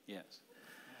you, yes.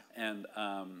 And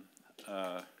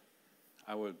I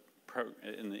would,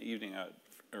 in the evening,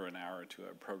 or an hour or two,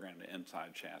 I'd program the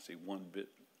MSI chassis,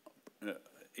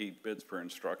 8 bits per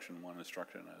instruction, 1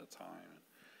 instruction at a time.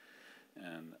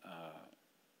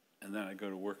 And then I go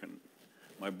to work, and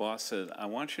my boss said, I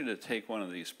want you to take one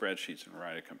of these spreadsheets and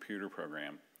write a computer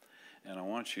program, and I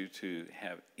want you to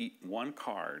have 1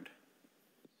 card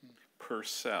per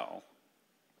cell,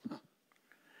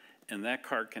 and that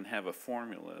card can have a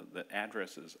formula that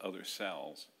addresses other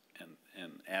cells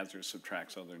and adds or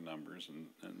subtracts other numbers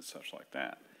and such like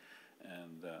that.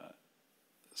 And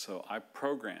so I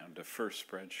programmed the first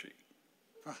spreadsheet.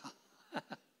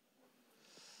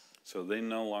 So they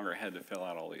no longer had to fill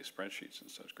out all these spreadsheets in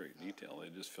such great detail. They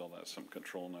just filled out some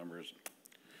control numbers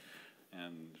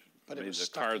and made the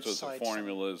cards with the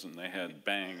formulas, and they had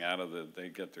they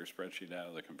get their spreadsheet out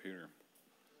of the computer.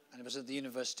 And it was at the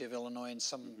University of Illinois in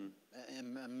some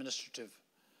administrative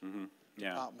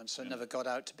department, so it never got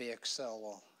out to be Excel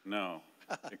or... No,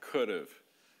 it could have,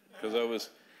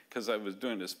 because I was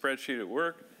doing the spreadsheet at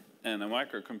work and a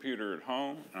microcomputer at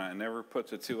home, and I never put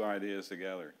the 2 ideas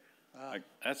together. Like,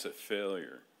 that's a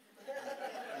failure.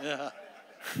 Yeah.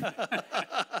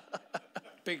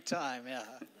 Big time, yeah.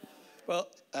 Well,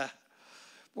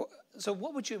 so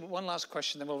what would you, one last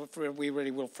question, then we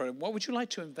really will throw, what would you like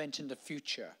to invent in the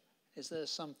future? Is there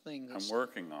something that's... I'm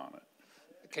working on it.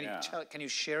 Can you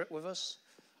share it with us?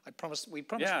 We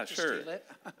promised not to steal it.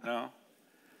 No.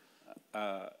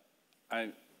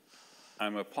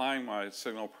 I'm applying my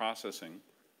signal processing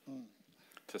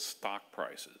to stock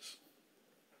prices.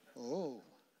 Oh.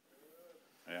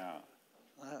 Yeah.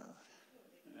 Wow.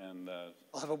 And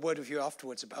I'll have a word with you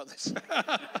afterwards about this.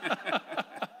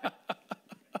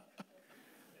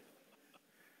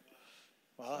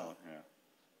 Wow. So, yeah.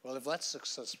 Well, if that's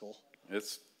successful.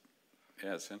 It's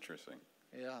interesting.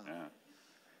 Yeah. Yeah.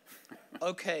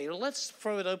 Okay, let's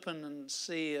throw it open and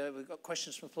see. We've got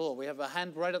questions from the floor. We have a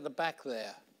hand right at the back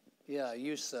there. Yeah,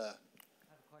 you, sir. I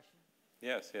have a question.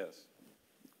 Yes.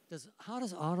 How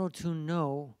does auto-tune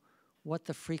know what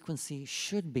the frequency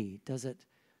should be? Does it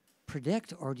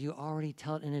predict, or do you already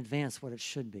tell it in advance what it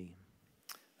should be?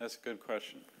 That's a good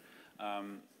question.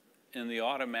 in the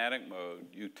automatic mode,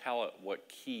 you tell it what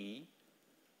key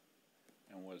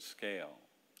and what scale.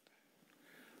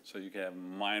 So you can have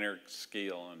minor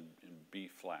scale in B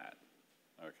flat,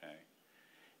 okay?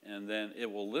 And then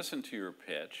it will listen to your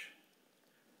pitch,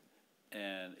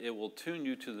 and it will tune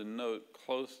you to the note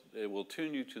it will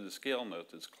tune you to the scale note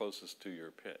that's closest to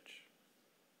your pitch.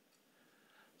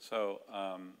 So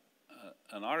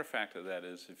an artifact of that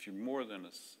is if you're more than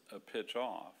a pitch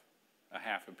off, a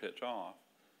half a pitch off,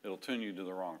 it'll tune you to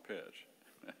the wrong pitch.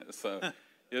 So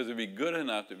you have to be good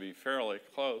enough to be fairly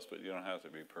close, but you don't have to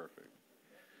be perfect.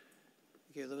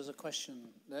 Okay, there was a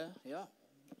question there. Yeah,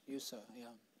 you, sir. Yeah.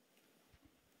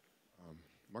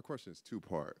 My question is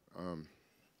two-part.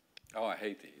 Oh, I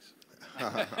hate these.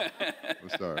 I'm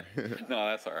sorry. No,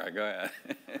 that's all right. Go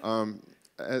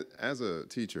ahead. As a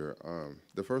teacher,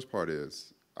 the first part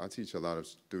is I teach a lot of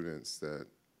students that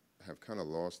have kind of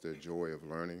lost their joy of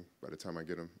learning by the time I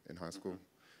get them in high school.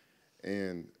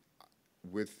 And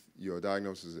with your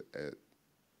diagnosis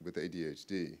with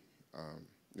ADHD,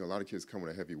 a lot of kids come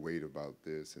with a heavy weight about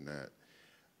this and that.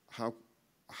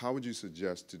 How would you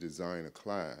suggest to design a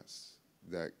class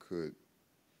that could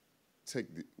take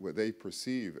what they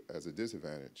perceive as a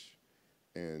disadvantage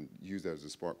and use that as a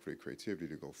spark for their creativity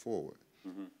to go forward?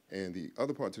 And the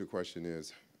other part to the question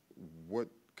is, what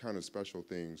kind of special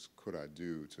things could I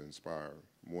do to inspire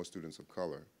more students of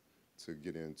color to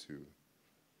get into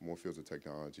more fields of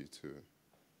technology to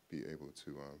be able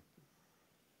to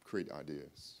create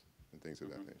ideas and things of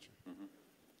that nature?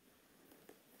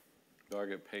 Do I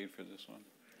get paid for this one?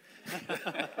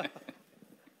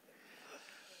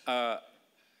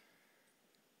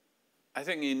 I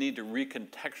think you need to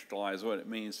recontextualize what it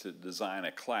means to design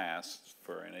a class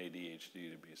for an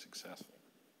ADHD to be successful.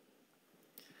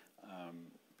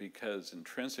 Because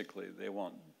intrinsically they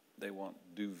won't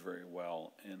do very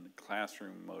well in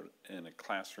a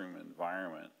classroom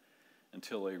environment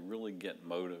until they really get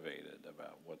motivated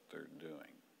about what they're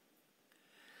doing.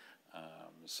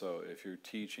 So if you're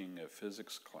teaching a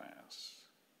physics class,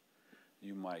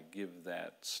 you might give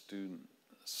that student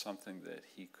something that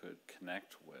he could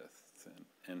connect with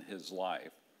in his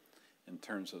life in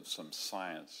terms of some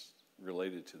science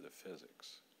related to the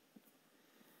physics.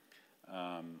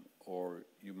 Or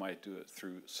you might do it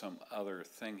through some other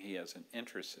thing he has an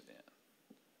interest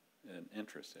in,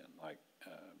 like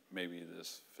maybe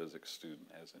this physics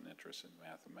student has an interest in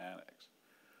mathematics,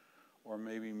 or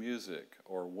maybe music,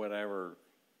 or whatever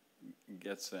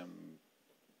gets them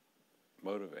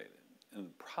motivated. And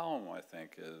the problem, I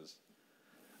think, is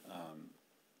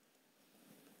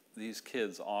these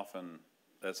kids often,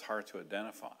 that's hard to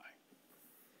identify.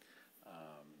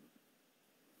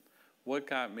 What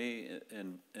got me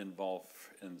involved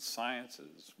in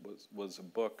sciences was a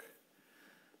book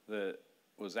that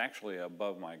was actually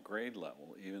above my grade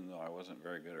level, even though I wasn't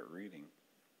very good at reading.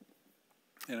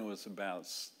 And it was about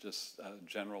just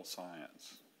general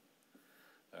science,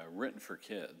 written for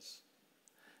kids,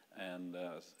 and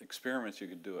experiments you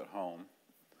could do at home.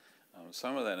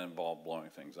 Some of that involved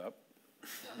blowing things up.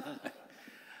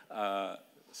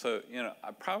 So,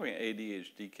 probably an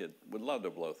ADHD kid would love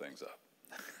to blow things up,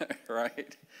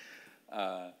 right?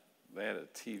 They had a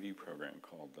TV program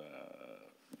called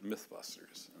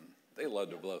Mythbusters, and they love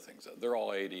to blow things up. They're all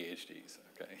ADHDs,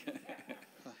 okay?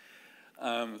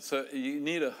 So you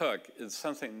need a hook. It's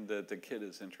something that the kid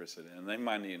is interested in. They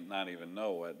might not even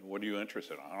know what are you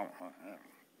interested in? I don't know.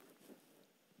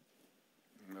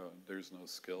 No, there's no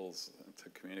skills to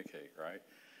communicate, right?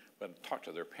 But talk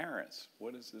to their parents.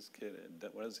 What is this kid?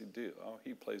 What does he do? Oh,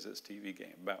 he plays this TV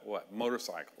game. About what?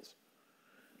 Motorcycles.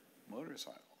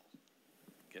 Motorcycles.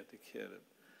 Get the kid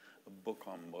a book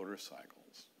on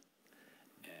motorcycles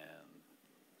and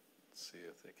see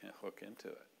if they can hook into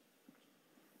it.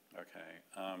 Okay.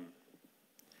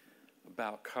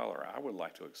 About color. I would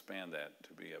like to expand that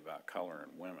to be about color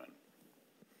and women.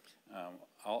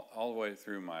 All the way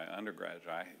through my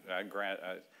undergraduate,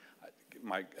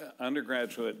 my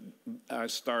undergraduate, I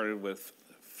started with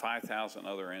 5,000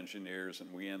 other engineers,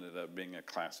 and we ended up being a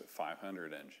class of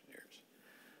 500 engineers.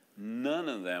 None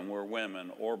of them were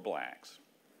women or blacks.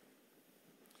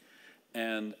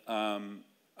 And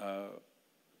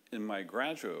in my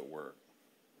graduate work,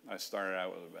 I started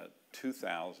out with about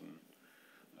 2,000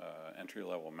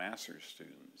 entry-level master's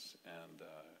students, and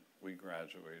we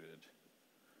graduated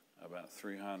about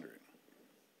 300.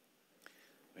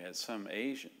 We had some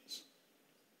Asians,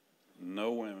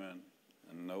 no women,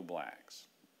 and no blacks.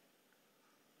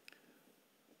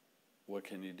 What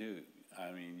can you do?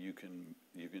 I mean, you can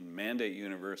mandate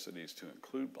universities to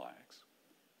include blacks.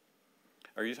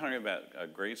 Are you talking about a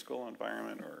grade school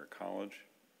environment or a college?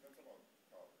 That's about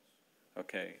college.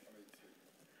 Okay. I mean,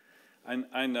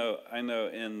 I know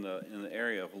in the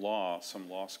area of law, some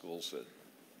law schools that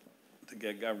to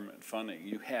get government funding,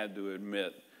 you had to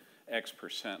admit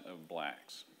X% of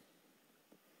blacks.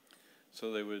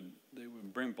 So they would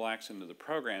bring blacks into the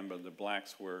program, but the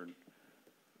blacks were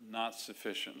not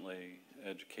sufficiently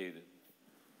educated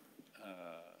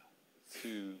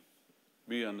to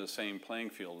be on the same playing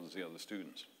field as the other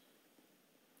students.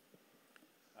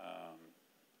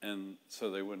 And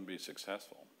so they wouldn't be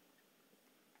successful.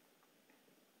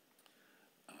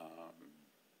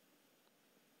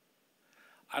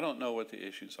 I don't know what the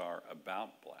issues are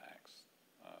about blacks.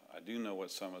 I do know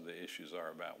what some of the issues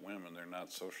are about women. They're not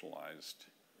socialized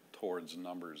towards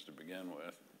numbers to begin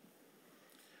with.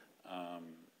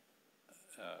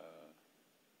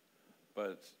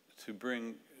 But to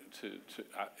bring,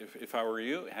 if I were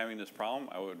you having this problem,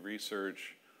 I would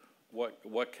research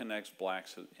what connects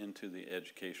blacks into the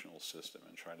educational system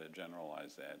and try to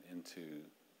generalize that into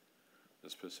the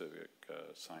specific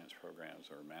science programs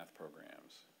or math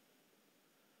programs.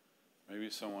 Maybe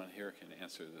someone here can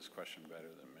answer this question better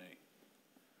than me.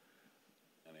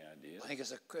 Any ideas? I think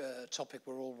it's a topic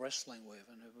we're all wrestling with,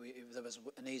 and if there was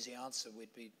an easy answer,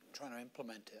 we'd be trying to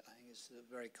implement it. I think it's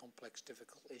a very complex,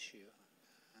 difficult issue.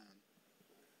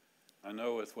 I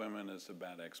know with women it's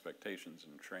about expectations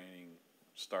and training,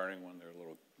 starting when they're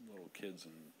little kids,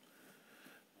 and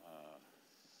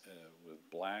with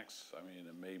blacks, I mean,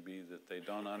 it may be that they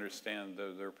don't understand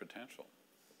their potential.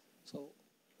 So,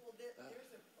 well, there's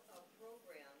a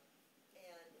program,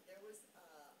 and there was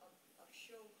a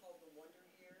show called The Wonder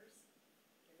Years.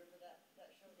 Do you remember that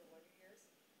show, The Wonder Years?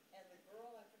 And the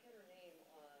girl, I forget her name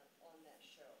on that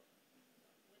show.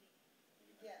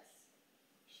 Yes.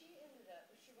 She went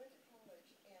to college,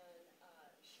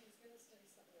 and she was going to study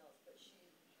something else, but she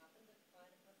happened to find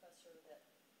a professor that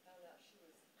found out she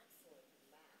was excellent in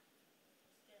math.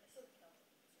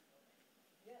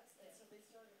 Yes, and so they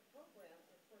started a program,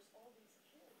 and of course all these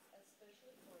kids,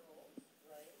 especially girls,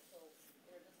 right? So it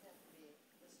doesn't have to be,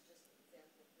 this is just an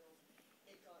example of girls.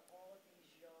 It got all of these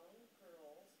young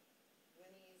girls,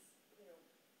 Winnie's,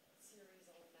 series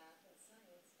on math and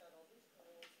science, got all these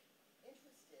girls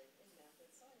interested in math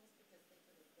and science because they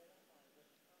could identify with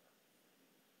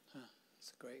her.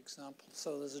 that's a great example.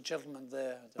 So there's a gentleman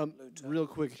there. The blue tie. Real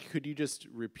quick, could you just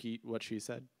repeat what she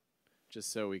said?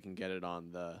 Just so we can get it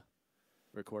on the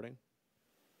recording.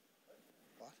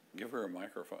 Give her a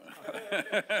microphone.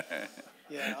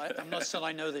 Yeah, I'm not sure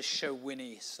I know this show,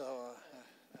 Winnie, so...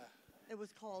 It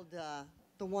was called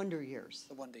The Wonder Years.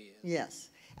 The Wonder Years. Yes.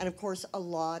 And of course, a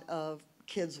lot of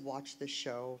kids watch the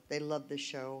show. They love the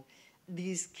show.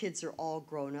 These kids are all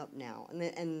grown up now,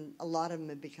 and a lot of them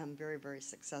have become very, very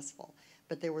successful.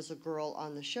 But there was a girl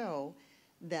on the show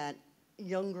that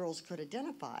young girls could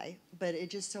identify, but it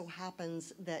just so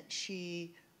happens that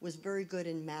she was very good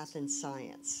in math and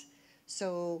science.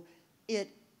 So it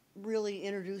really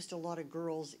introduced a lot of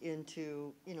girls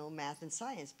into, math and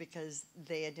science because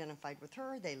they identified with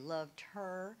her, they loved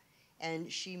her, and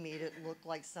she made it look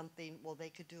like something, well, they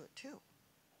could do it too.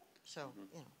 So,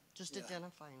 just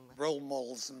identifying with Role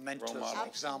models and mentors and Absolutely.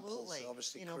 examples are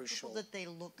obviously crucial. People that they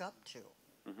look up to.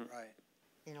 Right.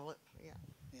 Yeah.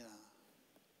 Yeah.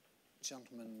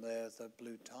 Gentleman there, the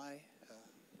blue tie.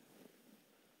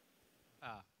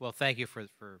 Well, thank you for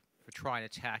trying to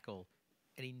tackle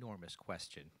an enormous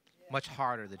question. Much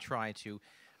harder than trying to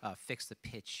fix the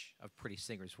pitch of pretty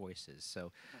singers' voices.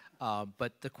 So,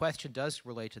 but the question does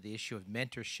relate to the issue of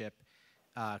mentorship,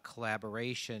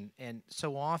 collaboration, and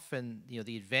so often,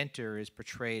 the inventor is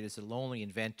portrayed as a lonely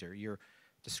inventor. Your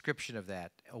description of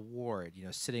that award,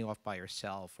 sitting off by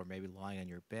yourself or maybe lying on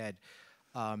your bed,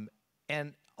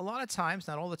 and a lot of times,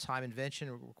 not all the time, invention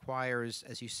requires,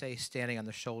 as you say, standing on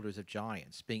the shoulders of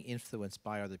giants, being influenced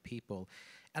by other people.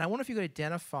 And I wonder if you could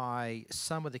identify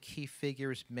some of the key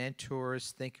figures,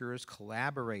 mentors, thinkers,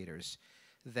 collaborators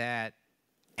that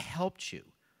helped you,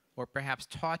 or perhaps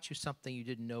taught you something you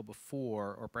didn't know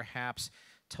before, or perhaps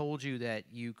told you that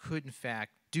you could, in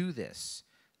fact, do this,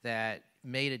 that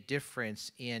made a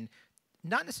difference in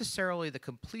not necessarily the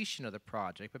completion of the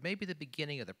project, but maybe the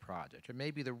beginning of the project, or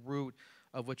maybe the root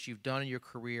of what you've done in your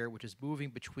career, which is moving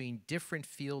between different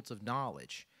fields of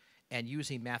knowledge and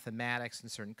using mathematics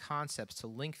and certain concepts to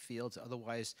link fields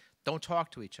otherwise don't talk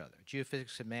to each other.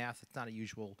 Geophysics and math, it's not a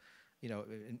usual,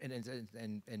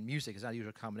 and music is not a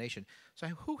usual combination. So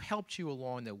who helped you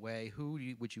along the way? Who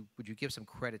would you give some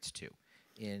credits to?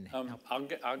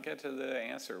 I'll get to the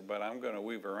answer, but I'm going to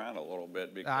weave around a little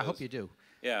bit because I hope you do.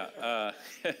 Yeah.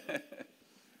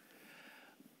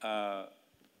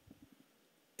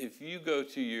 If you go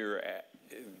to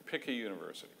pick a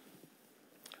university,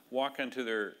 walk into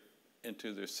their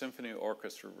into their symphony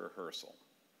orchestra rehearsal.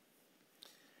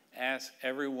 Ask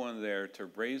everyone there to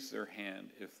raise their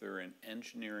hand if they're in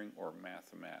engineering or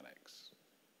mathematics.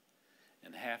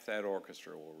 And half that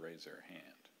orchestra will raise their hand.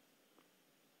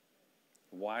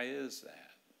 Why is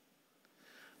that?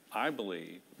 I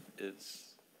believe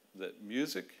it's that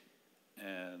music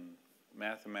and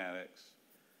mathematics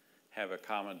have a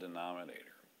common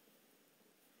denominator,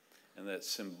 and that's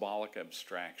symbolic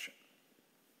abstraction.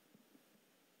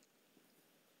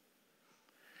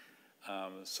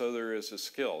 So there is a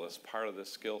skill, that's part of the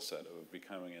skill set of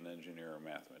becoming an engineer or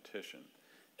mathematician,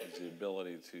 is the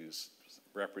ability to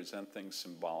represent things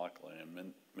symbolically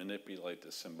and manipulate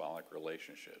the symbolic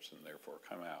relationships and therefore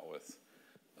come out with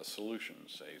a solution,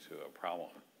 say, to a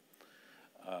problem.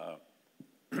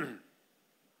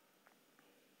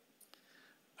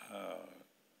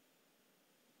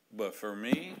 But for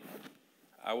me,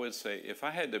 I would say if I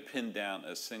had to pin down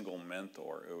a single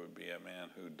mentor, it would be a man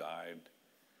who died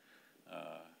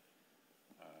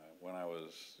when I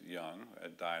was young.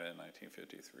 Died in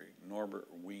 1953, Norbert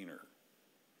Wiener.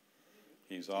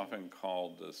 He's often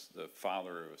called the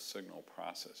father of signal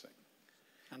processing.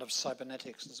 And of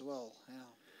cybernetics as well, yeah.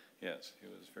 Yes, he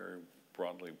was very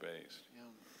broadly based. Yeah.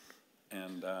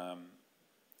 And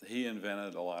he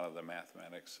invented a lot of the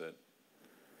mathematics that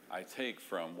I take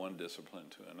from one discipline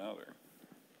to another.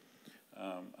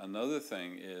 Another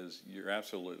thing is, you're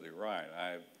absolutely right.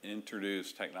 I've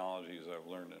introduced technologies I've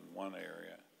learned in one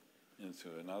area into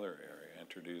another area,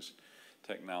 introduced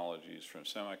technologies from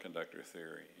semiconductor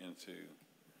theory into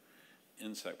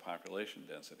insect population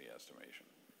density estimation.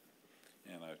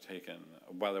 And I've taken,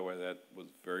 by the way, that was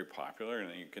very popular,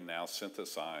 and you can now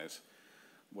synthesize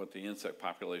what the insect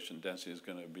population density is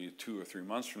going to be 2 or 3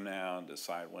 months from now and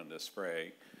decide when to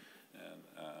spray. And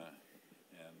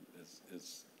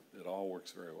it all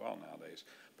works very well nowadays.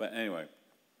 But anyway,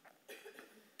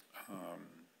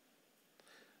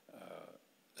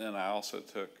 and I also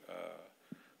took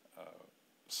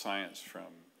science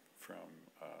from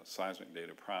seismic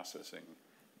data processing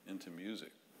into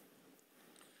music.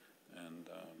 And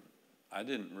I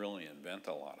didn't really invent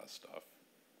a lot of stuff.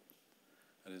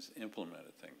 I just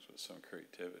implemented things with some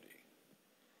creativity.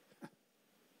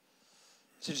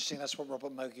 It's interesting, that's what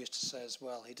Robert Moog used to say as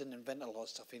well. He didn't invent a lot of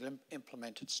stuff, he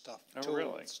implemented stuff. Oh,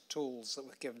 really? Tools that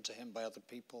were given to him by other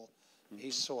people. Mm-hmm.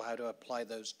 He saw how to apply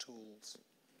those tools.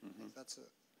 Mm-hmm. I think that's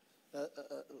a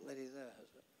lady there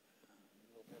has it. A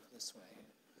little bit this way.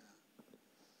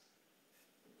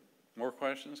 More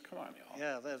questions? Come on, y'all.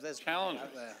 Yeah, there's challenge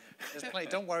out there. There's plenty.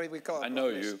 Don't worry, we've got. I know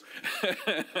you.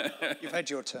 You've had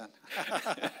your turn.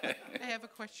 I have a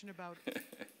question about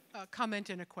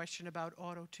comment and a question about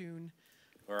auto-tune.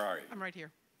 Where are you? I'm right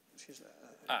here. She's,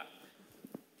 I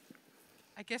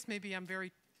guess maybe I'm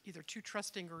very either too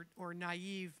trusting or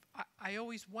naive. I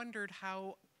always wondered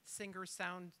how singers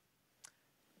sound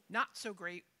not so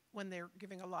great when they're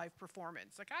giving a live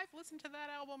performance. Like, I've listened to that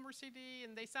album or CD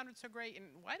and they sounded so great, and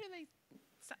why do they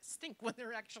stink when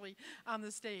they're actually on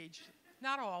the stage?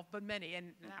 Not all, but many,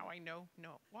 and now I know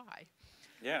why.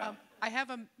 Yeah.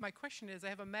 My question is, I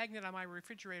have a magnet on my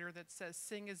refrigerator that says,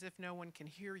 "Sing as if no one can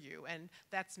hear you," and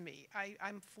that's me.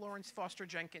 I'm Florence Foster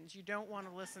Jenkins. You don't want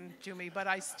to listen to me, but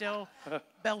I still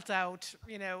belt out,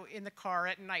 in the car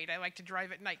at night. I like to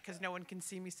drive at night because no one can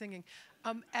see me singing.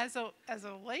 As a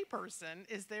layperson,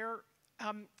 is there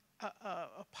a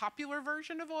popular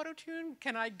version of auto-tune?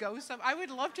 Can I go I would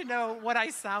love to know what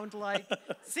I sound like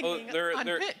singing on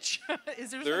pitch.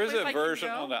 There is a version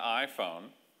on the iPhone.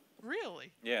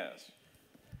 Really? Yes.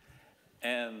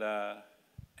 And other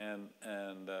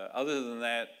than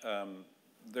that,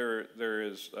 there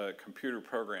is computer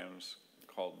programs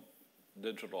called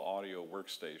digital audio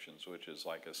workstations, which is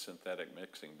like a synthetic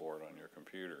mixing board on your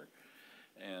computer.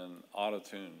 And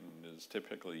auto-tune is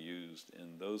typically used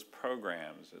in those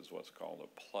programs as what's called a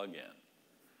plug-in.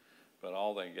 But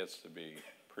all that gets to be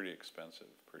pretty expensive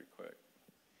pretty quick.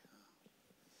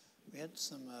 We had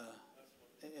some,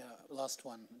 last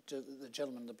one, the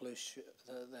gentleman in the blue shirt,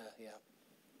 there, yeah.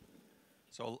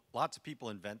 So lots of people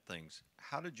invent things.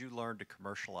 How did you learn to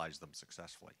commercialize them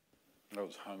successfully? I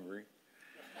was hungry.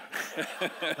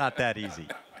 Not that easy.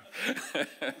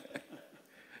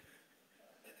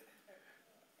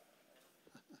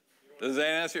 Does that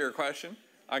answer your question?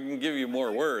 I can give you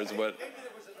more words, but... Maybe there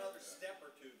was another step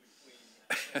or two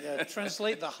between... Yeah,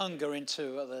 translate the hunger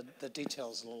into the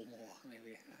details a little more,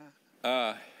 maybe.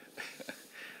 I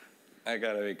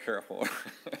got to be careful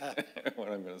what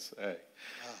I'm going to say.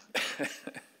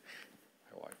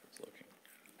 My wife is looking.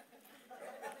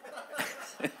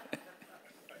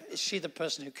 Is she the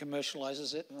person who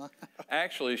commercializes it?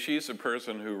 Actually, she's the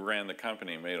person who ran the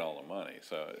company and made all the money.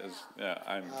 So it's, yeah,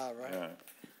 I'm. Right. Yeah.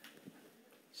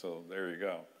 So there you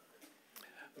go.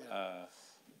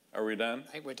 Are we done?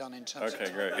 I think we're done in terms Okay, of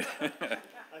time. great.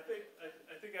 I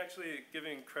think actually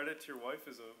giving credit to your wife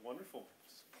is a wonderful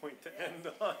point to end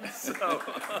on. So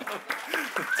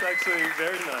it's actually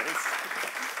very nice.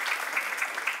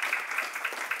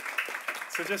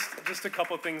 So just a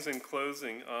couple things in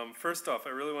closing. First off, I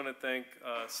really want to thank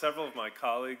several of my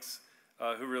colleagues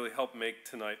who really helped make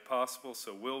tonight possible.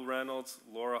 So Will Reynolds,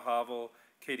 Laura Havel,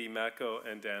 Katie Macco,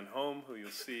 and Dan Holm, who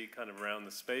you'll see kind of around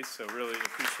the space. So really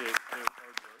appreciate their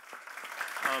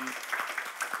hard work.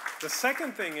 The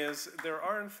second thing is there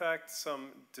are, in fact, some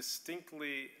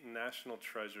distinctly national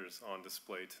treasures on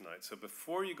display tonight. So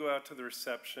before you go out to the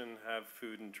reception, have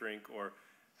food and drink, or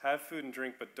have food and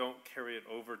drink but don't carry it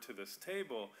over to this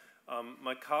table,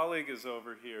 my colleague is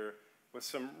over here with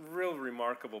some real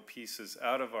remarkable pieces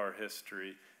out of our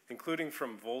history, including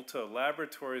from Volta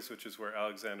Laboratories, which is where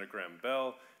Alexander Graham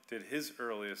Bell did his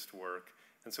earliest work.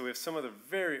 And so we have some of the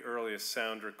very earliest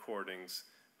sound recordings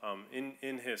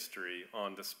in history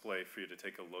on display for you to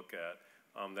take a look at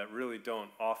that really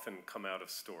don't often come out of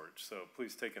storage. So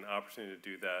please take an opportunity to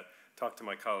do that. Talk to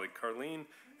my colleague Carlene.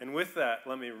 And with that,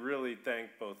 let me really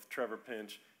thank both Trevor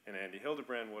Pinch and Andy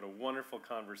Hildebrand. What a wonderful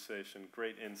conversation,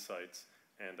 great insights,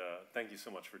 and thank you so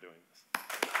much for doing this.